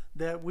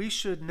that we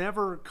should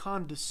never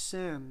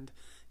condescend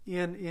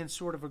in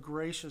sort of a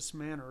gracious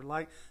manner,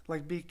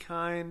 like be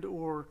kind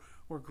or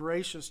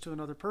gracious to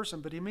another person,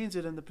 but he means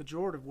it in the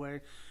pejorative way,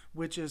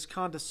 which is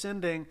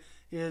condescending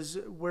is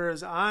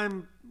whereas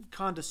I'm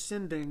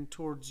condescending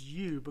towards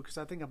you because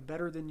I think I'm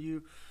better than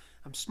you,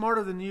 I'm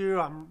smarter than you,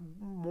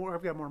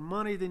 I've got more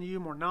money than you,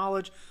 more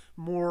knowledge,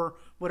 more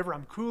whatever,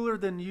 I'm cooler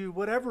than you,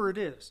 whatever it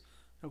is,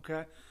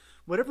 okay?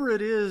 Whatever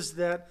it is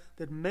that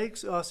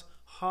makes us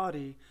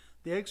haughty,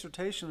 the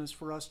exhortation is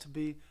for us to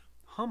be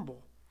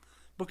humble.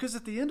 Because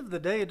at the end of the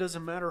day, it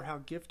doesn't matter how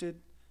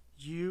gifted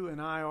you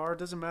and I are. It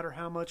doesn't matter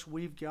how much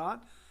we've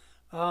got.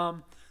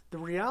 The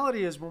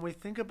reality is when we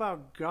think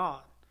about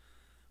God,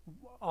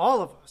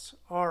 all of us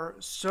are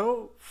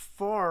so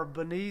far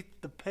beneath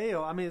the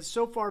pale. I mean, it's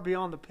so far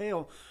beyond the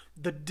pale.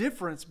 The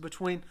difference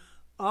between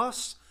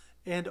us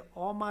and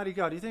Almighty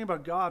God. You think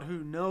about God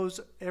who knows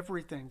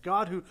everything.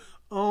 God who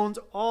owns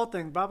all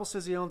things. The Bible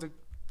says he owns a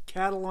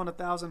cattle on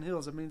 1,000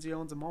 hills. It means he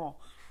owns them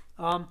all.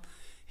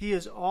 He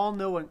is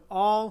all-knowing,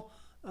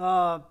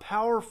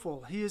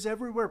 all-powerful. He is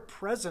everywhere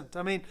present.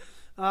 I mean,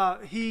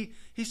 he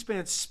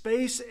spans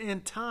space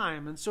and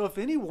time. And so if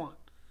anyone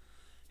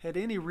had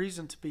any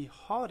reason to be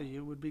haughty,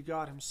 it would be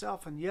God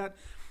himself. And yet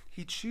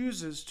he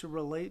chooses to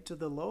relate to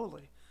the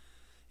lowly.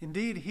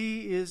 Indeed,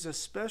 he is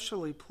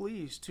especially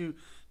pleased to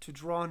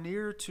draw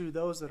near to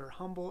those that are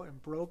humble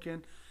and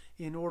broken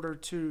in order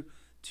to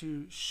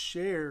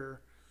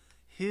share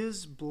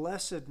his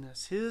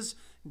blessedness, his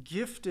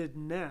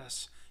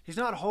giftedness. He's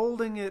not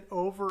holding it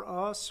over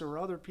us or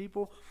other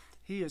people.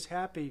 He is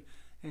happy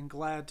and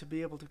glad to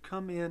be able to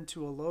come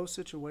into a low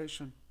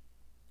situation,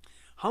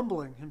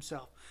 humbling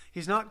himself.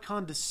 He's not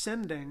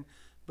condescending,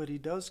 but he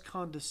does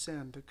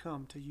condescend to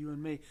come to you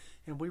and me.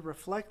 And we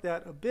reflect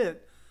that a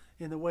bit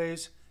in the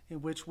ways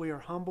in which we are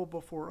humble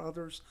before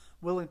others,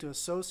 willing to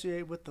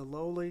associate with the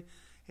lowly.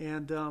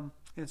 And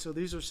so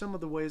these are some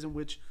of the ways in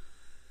which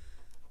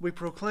we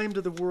proclaim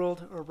to the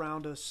world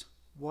around us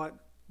what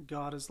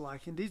God is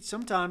like. Indeed,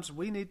 sometimes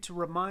we need to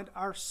remind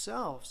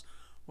ourselves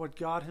what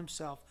God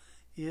himself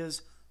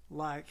is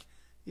like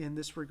in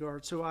this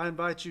regard. So I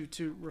invite you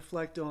to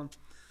reflect on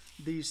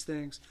these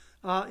things.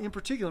 In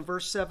particular, in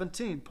verse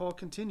 17, Paul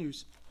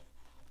continues.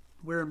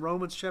 We're in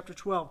Romans chapter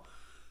 12,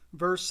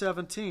 verse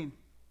 17.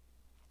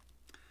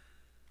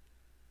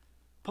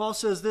 Paul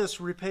says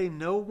this, repay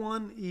no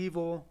one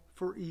evil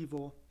for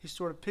evil. He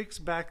sort of picks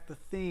back the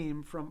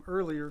theme from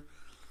earlier.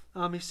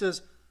 He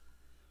says,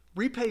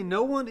 repay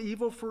no one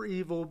evil for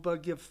evil,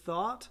 but give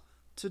thought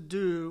to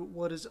do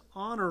what is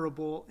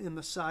honorable in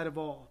the sight of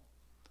all.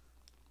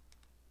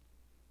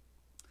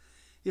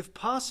 If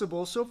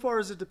possible, so far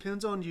as it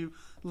depends on you,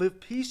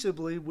 live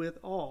peaceably with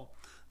all.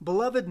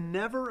 Beloved,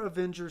 never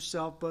avenge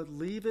yourself, but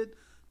leave it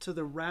to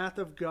the wrath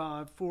of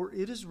God. For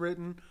it is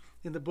written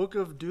in the book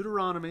of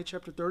Deuteronomy,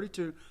 chapter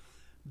 32,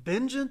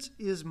 vengeance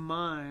is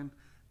mine,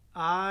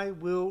 I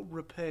will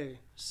repay,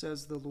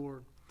 says the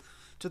Lord.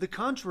 To the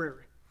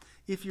contrary,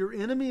 if your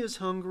enemy is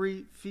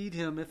hungry, feed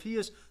him. If he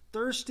is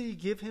thirsty,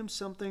 give him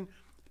something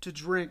to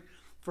drink.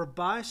 For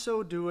by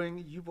so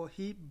doing, you will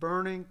heap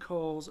burning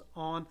coals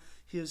on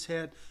his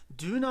head.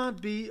 Do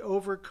not be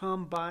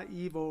overcome by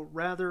evil.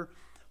 Rather,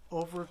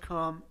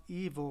 overcome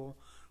evil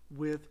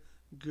with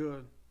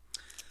good.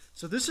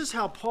 So this is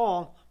how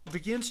Paul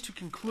begins to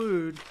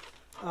conclude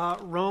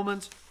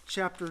Romans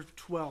chapter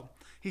 12.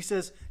 He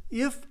says,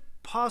 if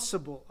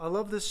possible, I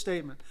love this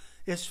statement,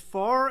 as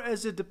far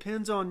as it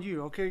depends on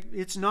you, okay,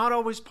 it's not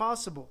always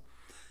possible.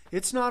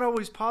 It's not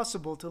always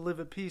possible to live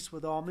at peace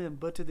with all men,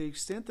 but to the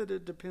extent that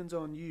it depends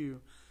on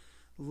you,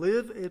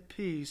 live at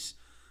peace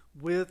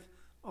with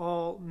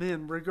all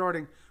men,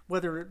 regarding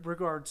whether it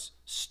regards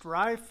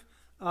strife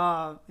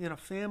in a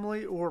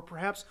family, or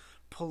perhaps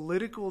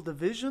political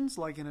divisions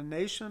like in a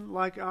nation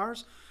like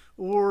ours,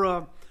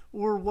 or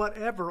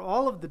whatever,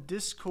 all of the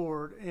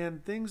discord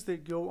and things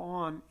that go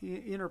on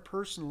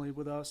interpersonally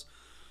with us.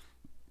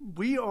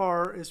 We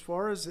are, as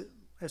far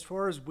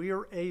as we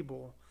are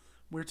able,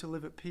 we're to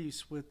live at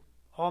peace with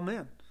all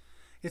men.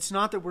 It's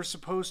not that we're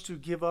supposed to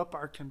give up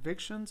our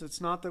convictions.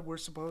 It's not that we're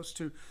supposed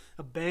to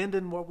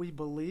abandon what we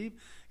believe.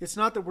 It's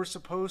not that we're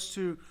supposed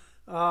to,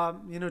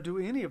 do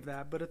any of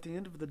that. But at the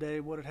end of the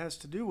day, what it has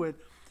to do with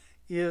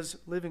is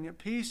living at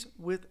peace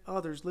with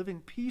others,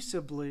 living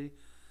peaceably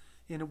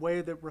in a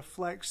way that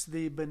reflects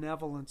the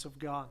benevolence of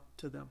God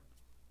to them.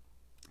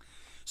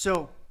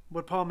 So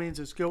what Paul means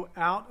is go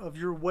out of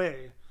your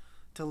way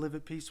to live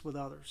at peace with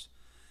others.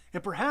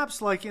 And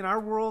perhaps like in our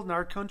world, in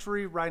our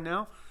country right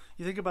now,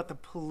 you think about the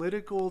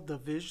political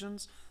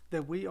divisions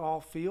that we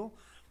all feel.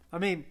 I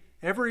mean,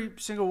 every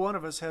single one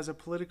of us has a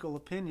political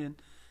opinion,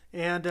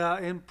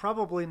 and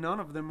probably none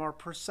of them are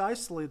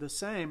precisely the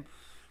same.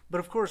 But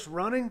of course,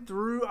 running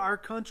through our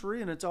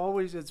country, and it's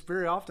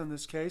very often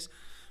this case,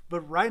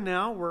 but right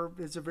now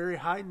it's a very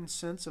heightened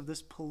sense of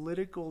this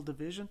political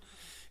division.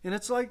 And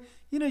it's like,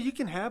 you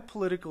can have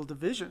political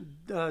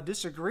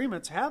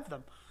disagreements, have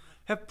them.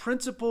 Have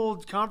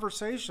principled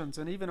conversations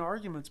and even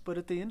arguments, but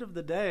at the end of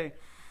the day,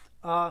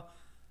 Paul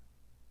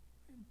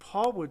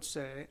would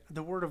say,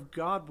 the Word of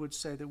God would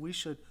say that we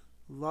should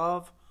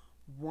love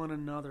one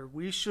another.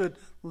 We should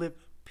live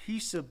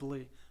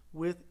peaceably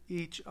with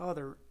each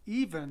other,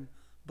 even,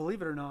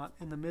 believe it or not,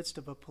 in the midst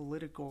of a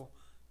political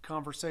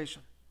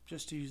conversation,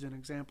 just to use an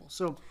example.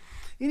 So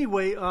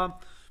anyway,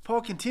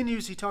 Paul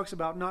continues. He talks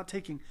about not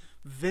taking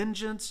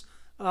vengeance.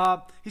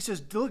 He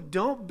says, look,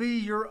 don't be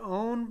your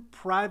own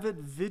private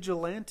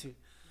vigilante.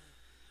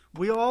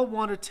 We all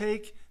want to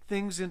take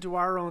things into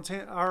our own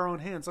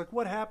hands. Like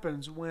what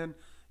happens when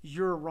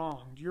you're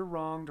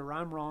wronged, or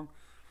I'm wrong,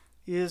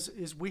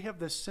 is we have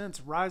this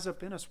sense rise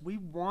up in us. We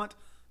want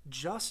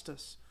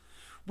justice.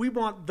 We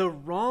want the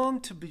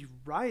wrong to be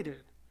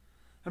righted.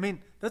 I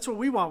mean, that's what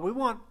we want. We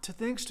want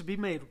things to be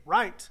made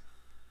right.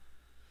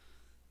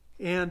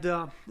 And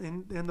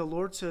the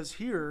Lord says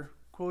here,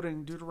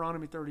 quoting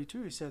Deuteronomy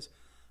 32, he says,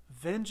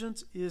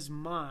 "Vengeance is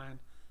mine,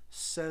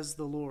 says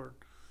the Lord."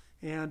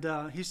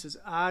 And he says,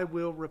 "I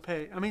will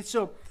repay." I mean,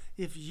 so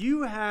if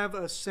you have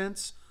a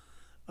sense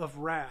of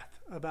wrath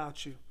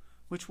about you,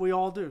 which we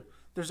all do,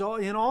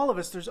 in all of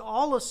us, there's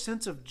all a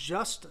sense of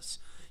justice.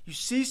 You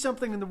see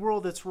something in the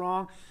world that's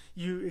wrong.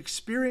 You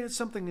experience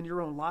something in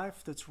your own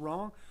life that's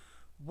wrong.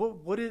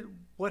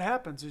 What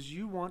happens is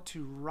you want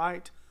to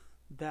right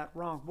that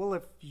wrong. Well,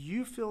 if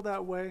you feel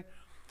that way,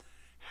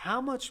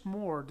 how much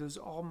more does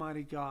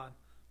Almighty God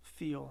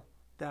feel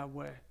that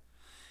way?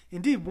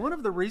 Indeed, one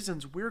of the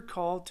reasons we're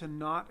called to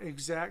not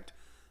exact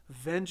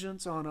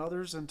vengeance on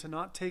others and to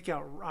not take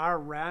out our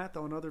wrath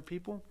on other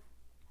people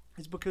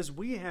is because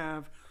we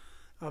have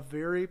a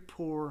very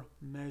poor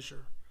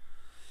measure.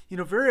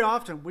 Very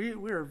often we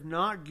are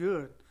not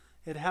good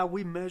at how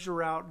we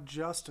measure out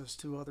justice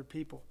to other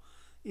people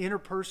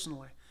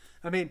interpersonally.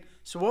 I mean,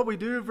 so what we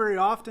do very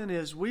often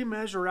is we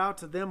measure out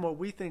to them what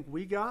we think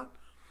we got,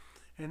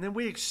 and then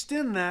we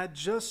extend that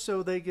just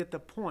so they get the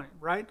point,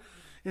 right?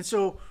 And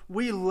so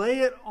we lay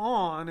it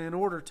on in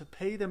order to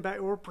pay them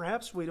back, or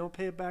perhaps we don't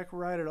pay it back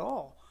right at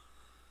all.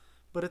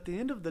 But at the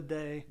end of the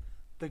day,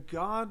 the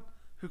God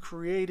who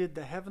created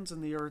the heavens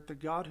and the earth, the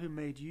God who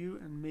made you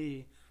and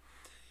me,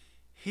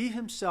 He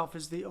Himself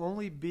is the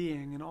only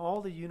being in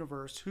all the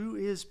universe who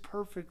is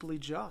perfectly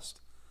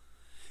just.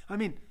 I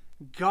mean,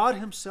 God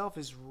Himself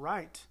is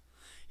right.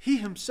 He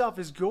Himself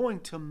is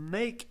going to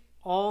make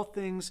all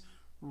things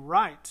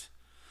right.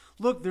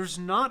 Look, there's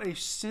not a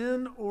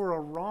sin or a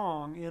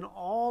wrong in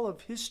all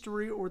of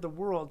history or the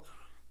world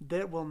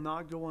that will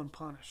not go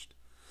unpunished.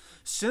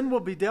 Sin will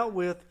be dealt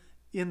with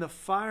in the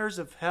fires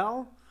of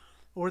hell,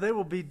 or they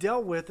will be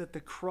dealt with at the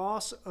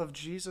cross of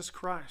Jesus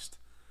Christ.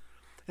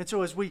 And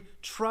so as we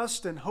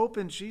trust and hope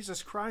in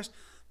Jesus Christ,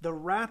 the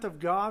wrath of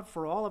God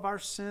for all of our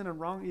sin and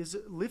wrong is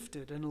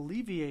lifted and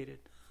alleviated.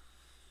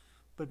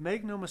 But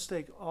make no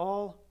mistake,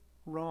 all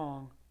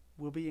wrong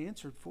will be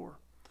answered for.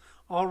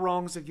 All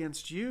wrongs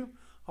against you,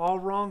 all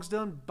wrongs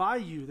done by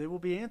you, they will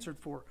be answered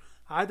for,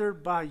 either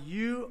by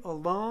you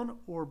alone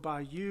or by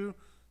you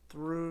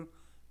through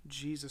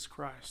Jesus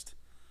Christ.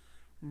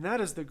 And that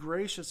is the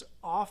gracious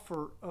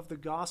offer of the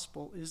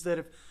gospel, is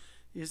that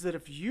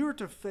if you are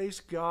to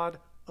face God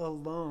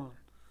alone,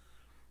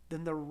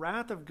 then the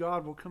wrath of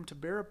God will come to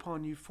bear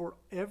upon you for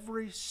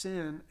every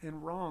sin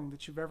and wrong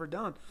that you've ever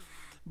done.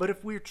 But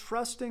if we're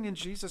trusting in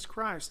Jesus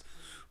Christ,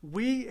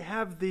 we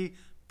have the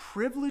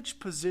privileged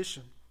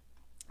position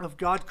of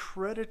God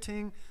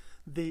crediting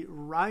the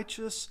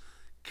righteous,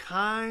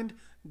 kind,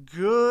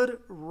 good,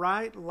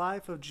 right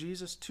life of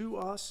Jesus to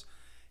us,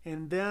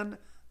 and then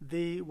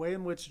the way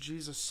in which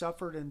Jesus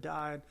suffered and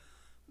died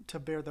to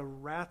bear the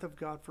wrath of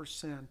God for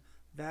sin,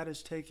 that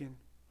is taken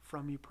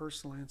from you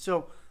personally. And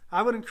so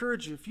I would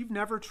encourage you, if you've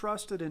never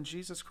trusted in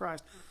Jesus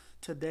Christ,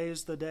 today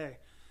is the day.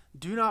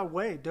 Do not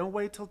wait. Don't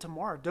wait till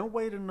tomorrow. Don't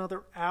wait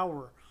another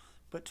hour,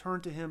 but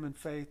turn to him in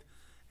faith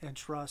and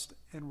trust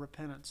and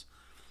repentance.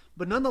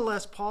 But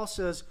nonetheless, Paul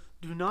says,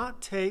 do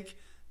not take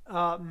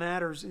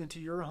matters into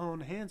your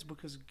own hands,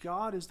 because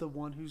God is the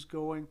one who's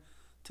going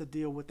to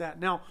deal with that.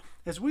 Now,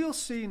 as we'll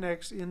see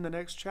next in the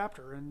next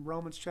chapter, in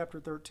Romans chapter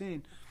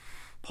 13,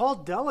 Paul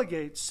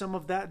delegates some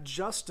of that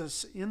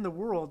justice in the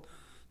world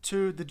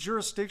to the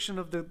jurisdiction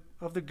of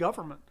the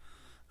government.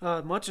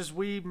 Much as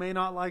we may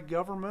not like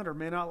government or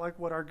may not like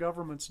what our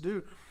governments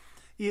do,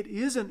 it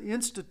is an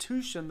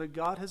institution that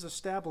God has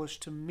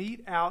established to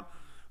mete out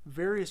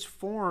various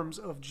forms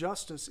of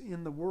justice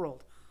in the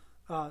world,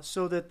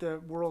 so that the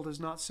world is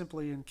not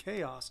simply in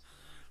chaos.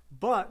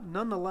 But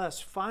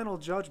nonetheless, final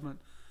judgment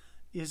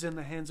is in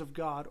the hands of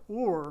God,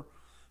 or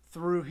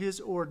through his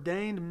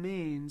ordained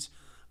means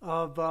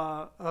of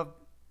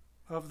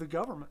the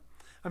government.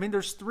 I mean,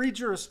 there's 3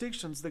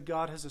 jurisdictions that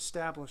God has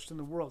established in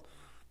the world.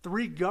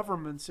 3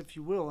 governments, if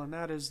you will, and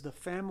that is the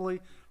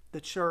family,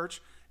 the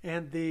church,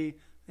 and the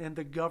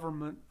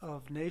government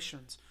of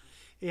nations.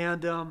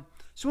 And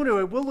so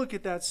anyway, we'll look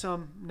at that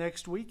some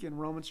next week in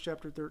Romans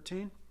chapter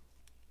 13.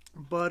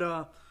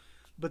 But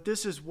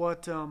this is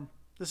what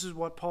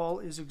Paul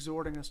is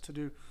exhorting us to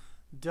do.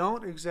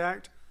 Don't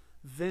exact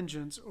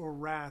vengeance or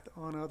wrath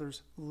on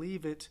others.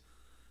 Leave it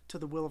to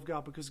the will of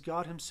God, because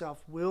God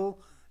himself will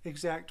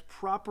exact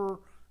proper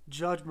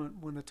judgment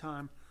when the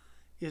time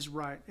is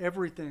right.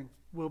 Everything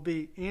will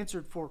be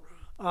answered for.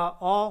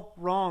 All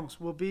wrongs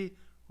will be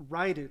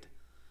righted.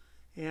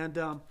 And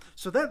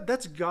so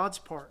that's God's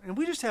part. And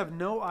we just have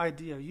no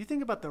idea. You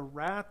think about the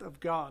wrath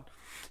of God.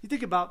 You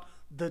think about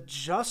the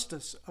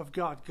justice of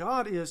God.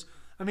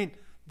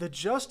 The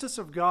justice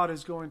of God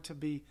is going to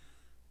be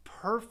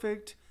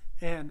perfect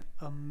and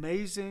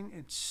amazing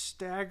and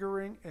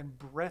staggering and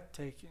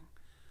breathtaking,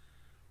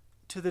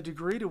 to the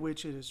degree to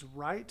which it is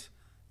right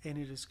and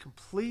it is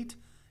complete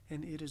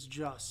and it is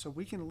just. So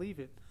we can leave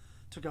it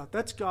to God.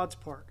 That's God's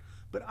part.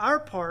 But our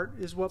part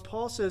is what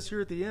Paul says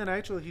here at the end.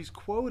 Actually, he's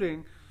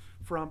quoting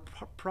from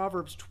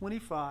Proverbs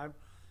 25,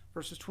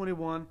 verses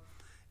 21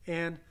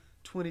 and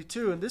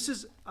 22. And this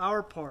is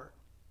our part.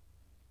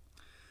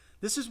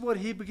 This is what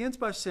he begins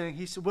by saying.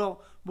 He said,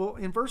 well,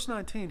 in verse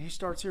 19, he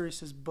starts here. He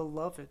says,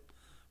 beloved.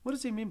 What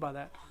does he mean by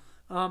that?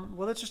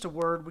 Well, that's just a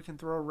word we can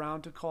throw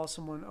around to call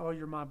someone, oh,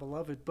 you're my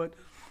beloved. But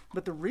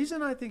the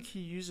reason I think he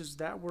uses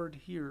that word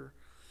here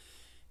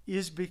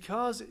is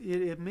because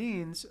it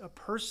means a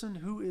person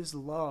who is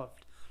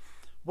loved.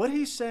 What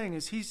he's saying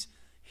is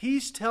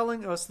he's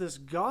telling us this.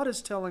 God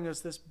is telling us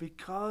this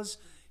because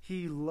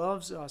he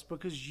loves us.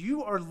 Because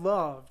you are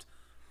loved,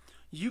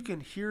 you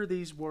can hear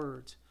these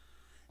words.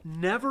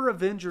 Never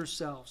avenge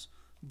yourselves,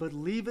 but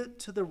leave it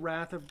to the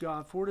wrath of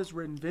God. For it is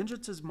written,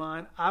 vengeance is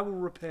mine, I will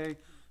repay,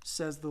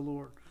 says the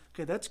Lord.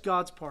 Okay, that's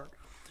God's part.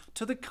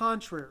 To the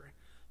contrary,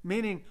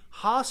 meaning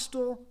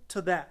hostile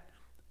to that,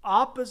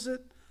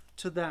 opposite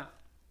to that.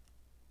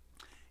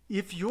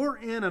 If your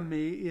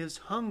enemy is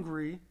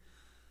hungry,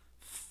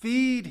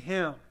 feed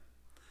him.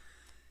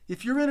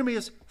 If your enemy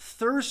is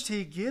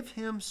thirsty, give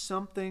him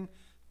something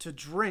to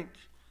drink.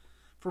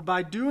 For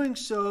by doing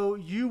so,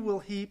 you will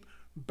heap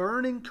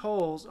burning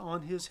coals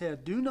on his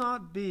head. Do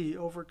not be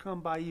overcome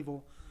by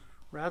evil.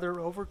 Rather,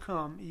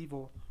 overcome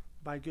evil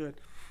by good.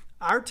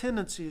 Our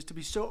tendency is to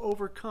be so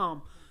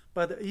overcome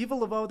by the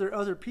evil of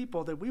other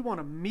people that we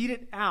want to mete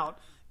it out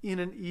in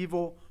an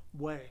evil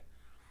way.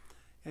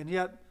 And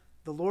yet,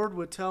 the Lord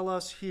would tell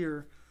us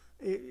here,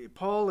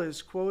 Paul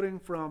is quoting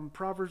from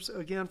Proverbs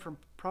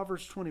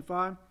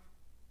 25.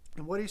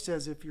 And what he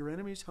says, if your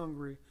enemy's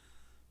hungry,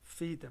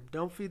 feed them.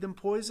 Don't feed them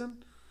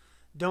poison.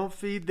 Don't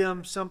feed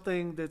them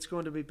something that's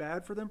going to be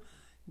bad for them.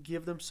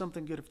 Give them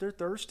something good. If they're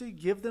thirsty,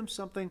 give them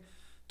something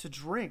to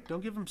drink.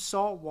 Don't give them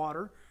salt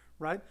water,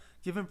 right?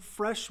 Give them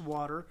fresh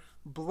water.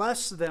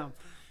 Bless them.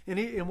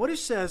 And what he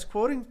says,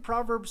 quoting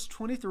Proverbs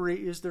 23,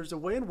 is there's a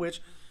way in which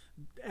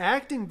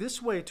acting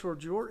this way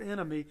towards your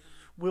enemy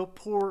will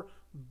pour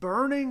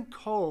burning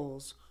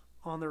coals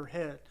on their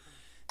head.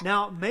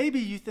 Now, maybe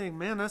you think,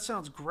 man, that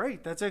sounds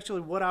great. That's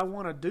actually what I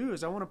want to do,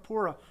 is I want to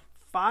pour a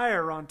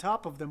fire on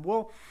top of them.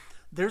 Well,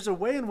 there's a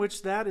way in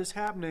which that is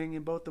happening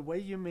in both the way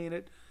you mean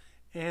it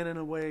and in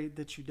a way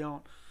that you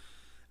don't.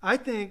 I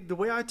think the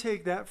way I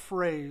take that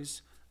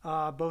phrase,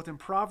 both in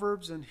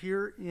Proverbs and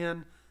here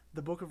in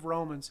the book of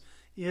Romans,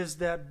 is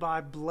that by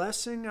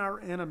blessing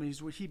our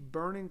enemies, we heap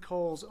burning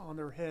coals on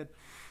their head.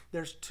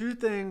 There's 2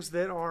 things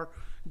that are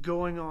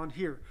going on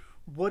here.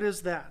 What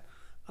is that?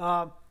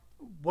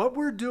 What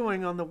we're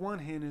doing on the one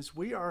hand is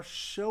we are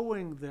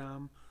showing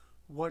them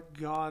what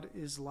God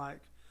is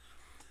like.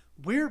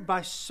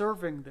 By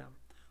serving them,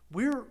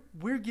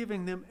 we're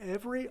giving them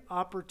every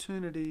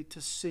opportunity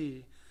to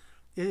see.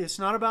 It's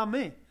not about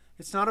me.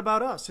 It's not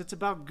about us. It's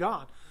about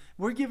God.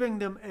 We're giving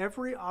them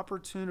every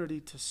opportunity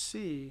to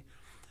see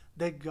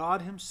that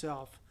God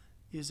himself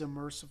is a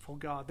merciful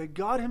God. That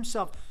God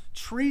himself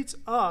treats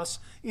us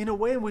in a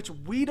way in which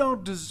we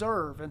don't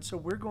deserve. And so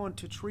we're going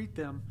to treat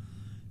them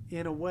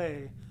in a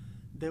way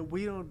that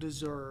we don't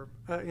deserve,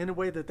 in a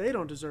way that they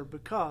don't deserve,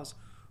 because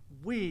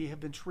we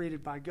have been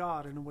treated by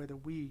God in a way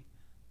that we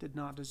did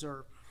not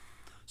deserve.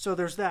 So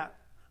there's that.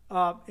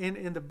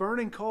 And the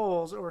burning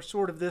coals are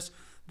sort of this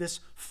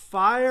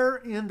fire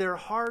in their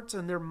hearts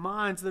and their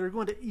minds that are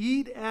going to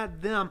eat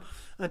at them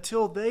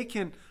until they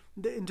can,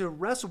 and to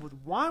wrestle with,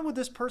 why would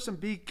this person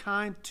be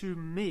kind to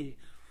me?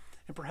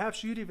 And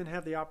perhaps you'd even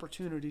have the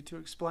opportunity to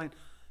explain,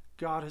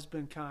 God has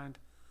been kind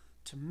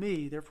to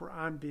me, therefore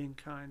I'm being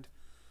kind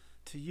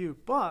to you.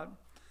 But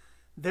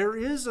there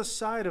is a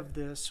side of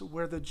this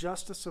where the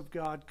justice of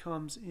God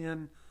comes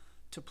in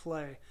to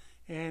play.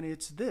 And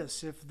it's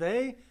this: if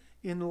they,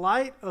 in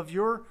light of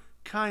your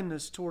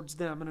kindness towards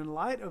them and in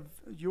light of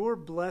your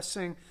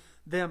blessing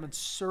them and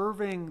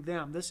serving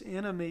them, this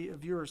enemy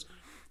of yours,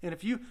 and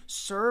if you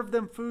serve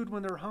them food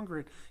when they're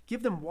hungry,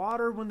 give them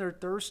water when they're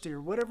thirsty,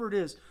 or whatever it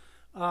is,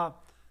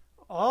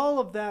 all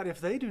of that, if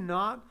they do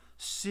not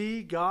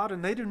see God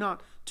and they do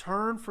not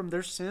turn from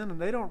their sin and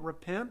they don't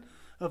repent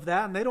of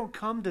that and they don't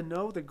come to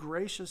know the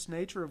gracious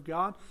nature of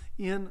God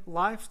in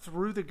life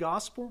through the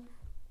gospel,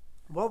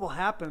 what will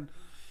happen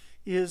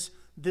is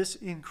this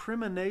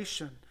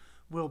incrimination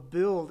will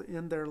build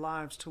in their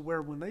lives to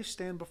where when they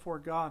stand before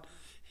God,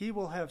 He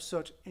will have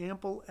such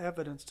ample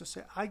evidence to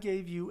say, I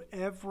gave you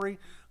every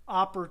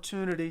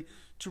opportunity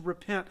to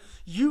repent.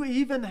 You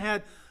even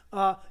had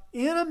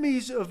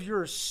enemies of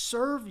yours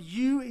serve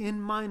you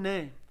in my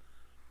name,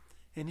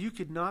 and you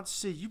could not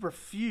see. You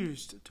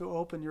refused to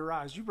open your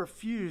eyes. You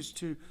refused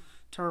to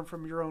turn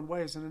from your own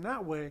ways. And in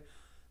that way,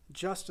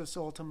 justice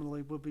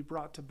ultimately will be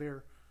brought to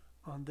bear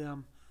on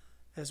them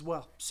as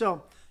well.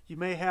 So you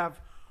may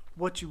have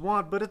what you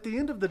want, but at the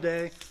end of the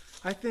day,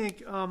 I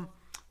think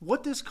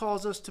what this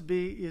calls us to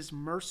be is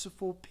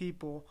merciful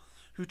people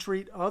who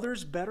treat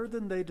others better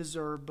than they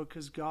deserve,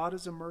 because God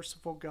is a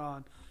merciful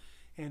God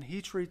and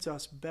He treats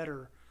us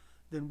better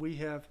than we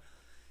have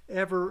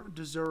ever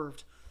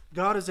deserved.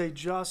 God is a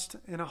just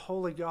and a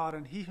holy God,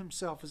 and He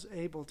Himself is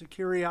able to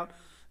carry out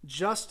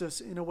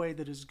justice in a way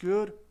that is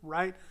good,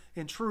 right,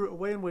 and true, a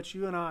way in which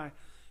you and I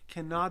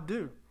cannot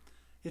do.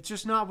 It's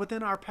just not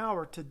within our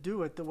power to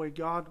do it the way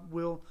God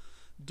will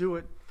do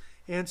it.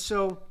 And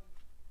so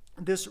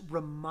this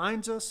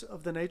reminds us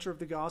of the nature of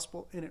the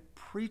gospel, and it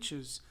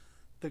preaches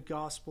the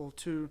gospel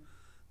to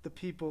the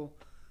people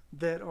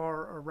that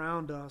are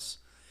around us.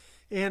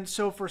 And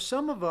so for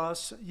some of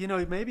us,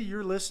 maybe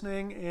you're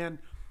listening and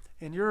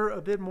you're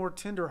a bit more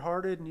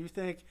tender-hearted, and you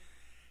think,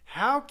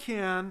 how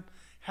can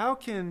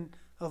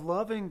a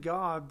loving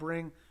God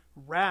bring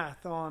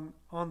wrath on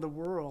the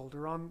world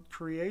or on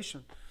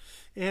creation?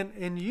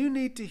 And you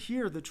need to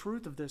hear the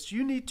truth of this.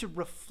 You need to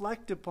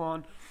reflect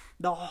upon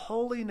the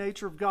holy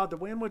nature of God, the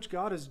way in which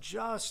God is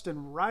just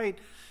and right,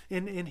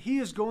 and He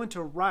is going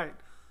to right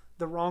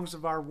the wrongs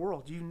of our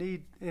world. You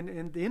need,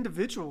 and the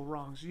individual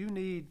wrongs, you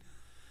need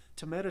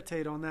to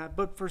meditate on that.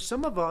 But for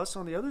some of us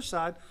on the other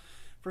side,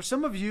 for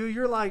some of you,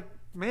 you're like,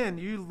 man,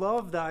 you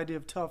love the idea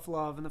of tough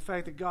love and the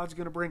fact that God's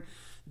going to bring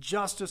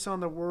justice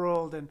on the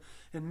world and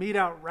mete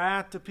out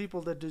wrath to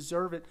people that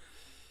deserve it.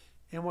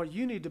 And what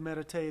you need to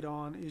meditate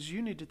on is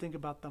you need to think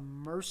about the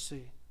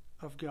mercy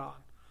of God.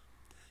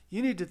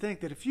 You need to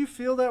think that if you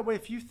feel that way,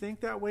 if you think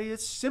that way,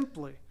 it's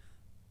simply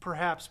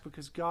perhaps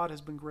because God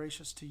has been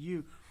gracious to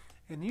you.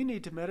 And you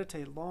need to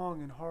meditate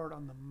long and hard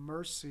on the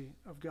mercy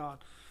of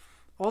God.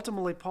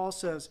 Ultimately, Paul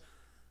says,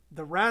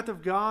 the wrath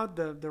of God,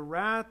 the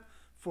wrath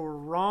for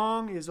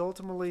wrong is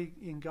ultimately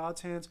in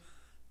God's hands.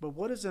 But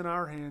what is in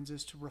our hands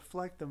is to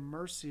reflect the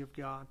mercy of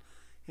God.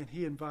 And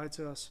He invites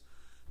us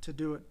to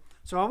do it.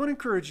 So I want to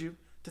encourage you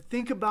to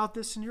think about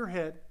this in your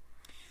head.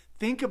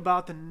 Think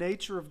about the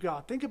nature of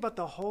God. Think about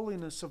the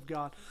holiness of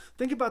God.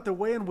 Think about the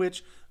way in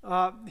which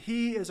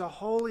He, as a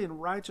holy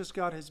and righteous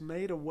God, has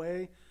made a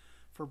way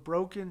for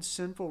broken,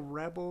 sinful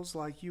rebels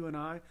like you and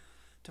I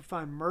to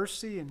find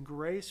mercy and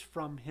grace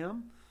from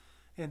Him.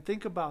 And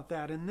think about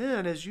that. And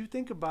then as you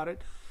think about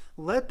it,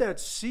 let that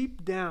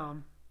seep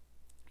down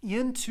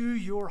into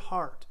your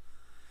heart.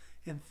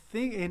 And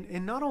think,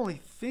 and not only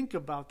think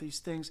about these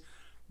things,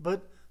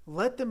 but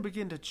let them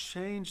begin to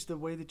change the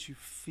way that you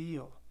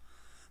feel.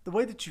 The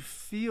way that you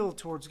feel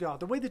towards God.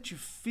 The way that you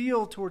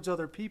feel towards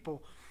other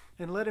people.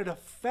 And let it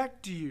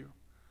affect you.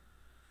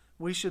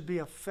 We should be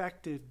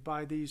affected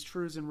by these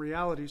truths and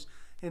realities.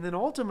 And then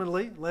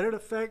ultimately, let it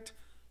affect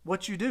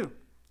what you do.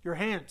 Your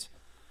hands.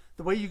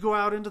 The way you go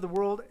out into the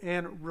world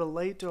and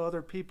relate to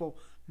other people.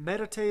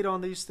 Meditate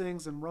on these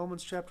things in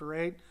Romans chapter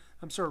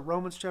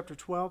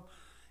 12.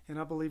 And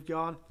I believe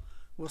God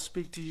will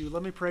speak to you.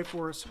 Let me pray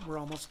for us. We're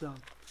almost done.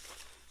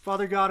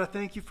 Father God, I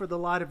thank you for the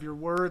light of your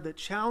word that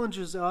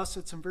challenges us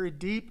at some very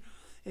deep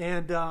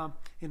and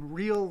in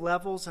real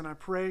levels. And I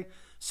pray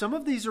some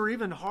of these are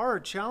even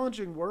hard,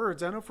 challenging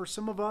words. I know for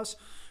some of us,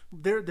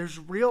 there's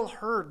real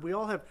hurt. We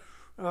all have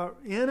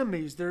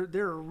enemies. There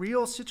are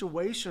real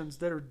situations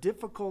that are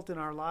difficult in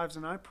our lives.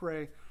 And I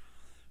pray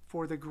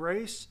for the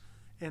grace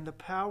and the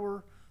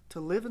power to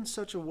live in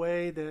such a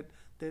way that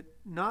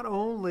not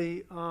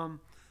only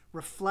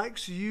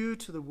reflects you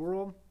to the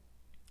world,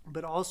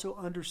 but also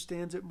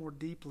understands it more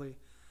deeply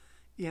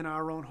in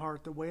our own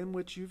heart, the way in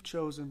which you've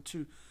chosen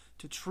to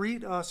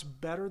treat us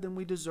better than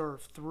we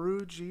deserve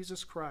through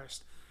Jesus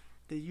Christ,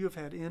 that you have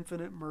had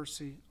infinite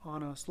mercy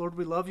on us. Lord,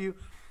 we love you.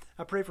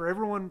 I pray for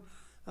everyone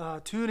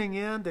tuning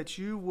in that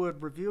you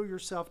would reveal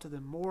yourself to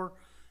them more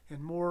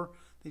and more,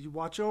 that you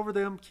watch over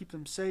them, keep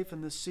them safe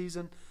in this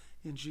season.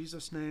 In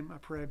Jesus' name I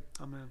pray.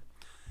 Amen.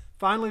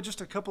 Finally,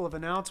 just a couple of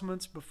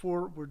announcements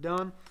before we're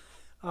done.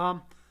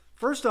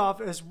 First off,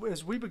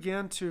 as we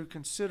begin to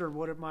consider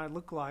what it might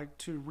look like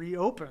to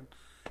reopen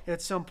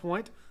at some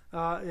point,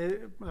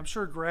 I'm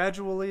sure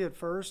gradually at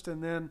first,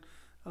 and then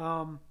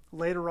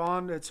later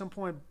on at some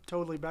point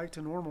totally back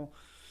to normal.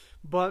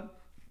 But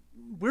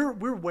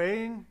we're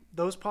weighing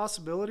those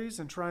possibilities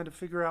and trying to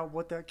figure out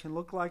what that can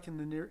look like in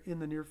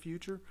the near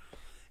future.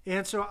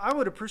 And so I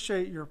would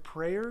appreciate your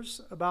prayers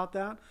about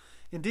that.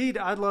 Indeed,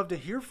 I'd love to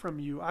hear from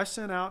you. I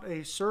sent out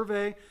a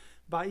survey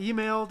by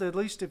email, at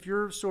least if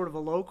you're sort of a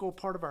local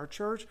part of our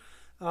church,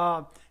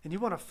 and you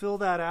want to fill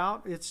that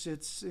out. It's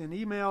an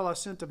email I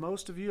sent to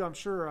most of you. I'm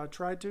sure I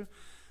tried to.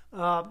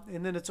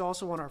 And then it's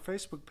also on our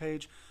Facebook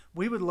page.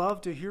 We would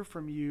love to hear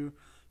from you,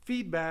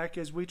 feedback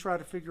as we try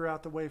to figure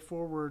out the way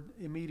forward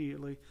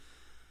immediately.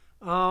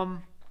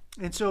 And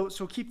so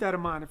keep that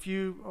in mind. If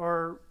you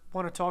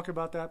want to talk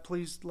about that,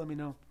 please let me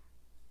know.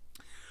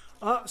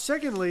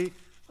 Secondly,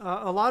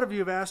 a lot of you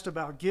have asked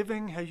about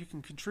giving, how you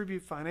can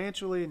contribute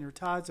financially in your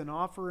tithes and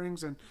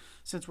offerings, and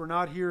since we're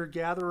not here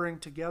gathering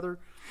together.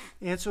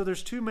 And so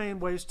there's two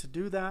main ways to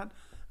do that.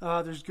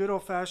 There's good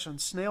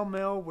old-fashioned snail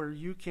mail, where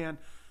you can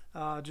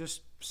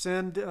just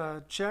send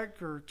a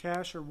check or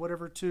cash or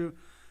whatever to,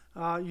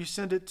 you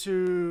send it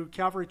to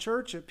Calvary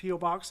Church at P.O.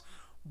 Box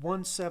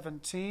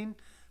 117,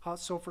 Hot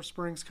Sulphur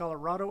Springs,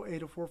 Colorado,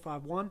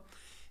 80451.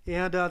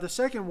 And the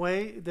second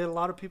way that a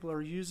lot of people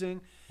are using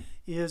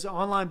is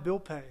online bill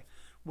pay,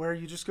 where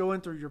you just go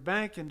in through your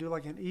bank and do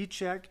like an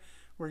e-check,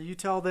 where you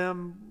tell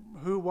them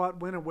who, what,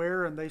 when, and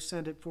where, and they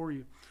send it for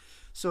you.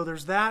 So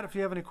there's that. If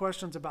you have any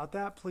questions about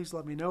that, please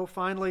let me know.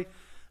 Finally,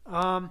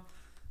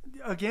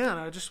 again,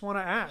 I just want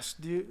to ask,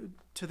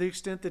 to the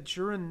extent that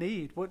you're in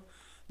need,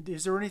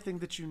 is there anything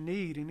that you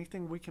need,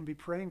 anything we can be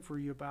praying for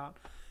you about?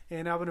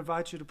 And I would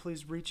invite you to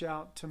please reach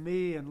out to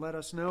me and let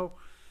us know.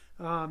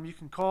 You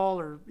can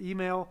call or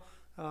email.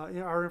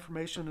 Our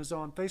information is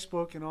on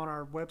Facebook and on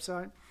our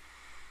website.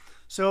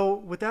 So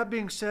with that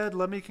being said,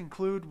 let me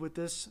conclude with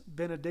this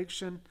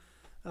benediction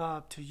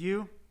to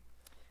you.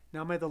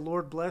 Now may the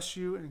Lord bless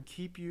you and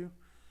keep you.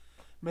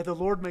 May the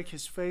Lord make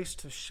his face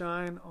to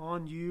shine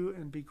on you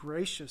and be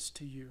gracious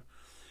to you.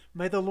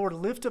 May the Lord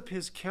lift up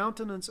his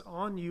countenance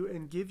on you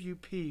and give you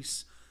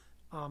peace.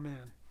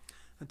 Amen.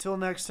 Until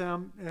next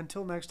time,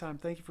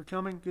 thank you for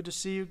coming. Good to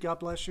see you. God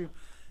bless you,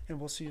 and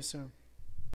we'll see you soon.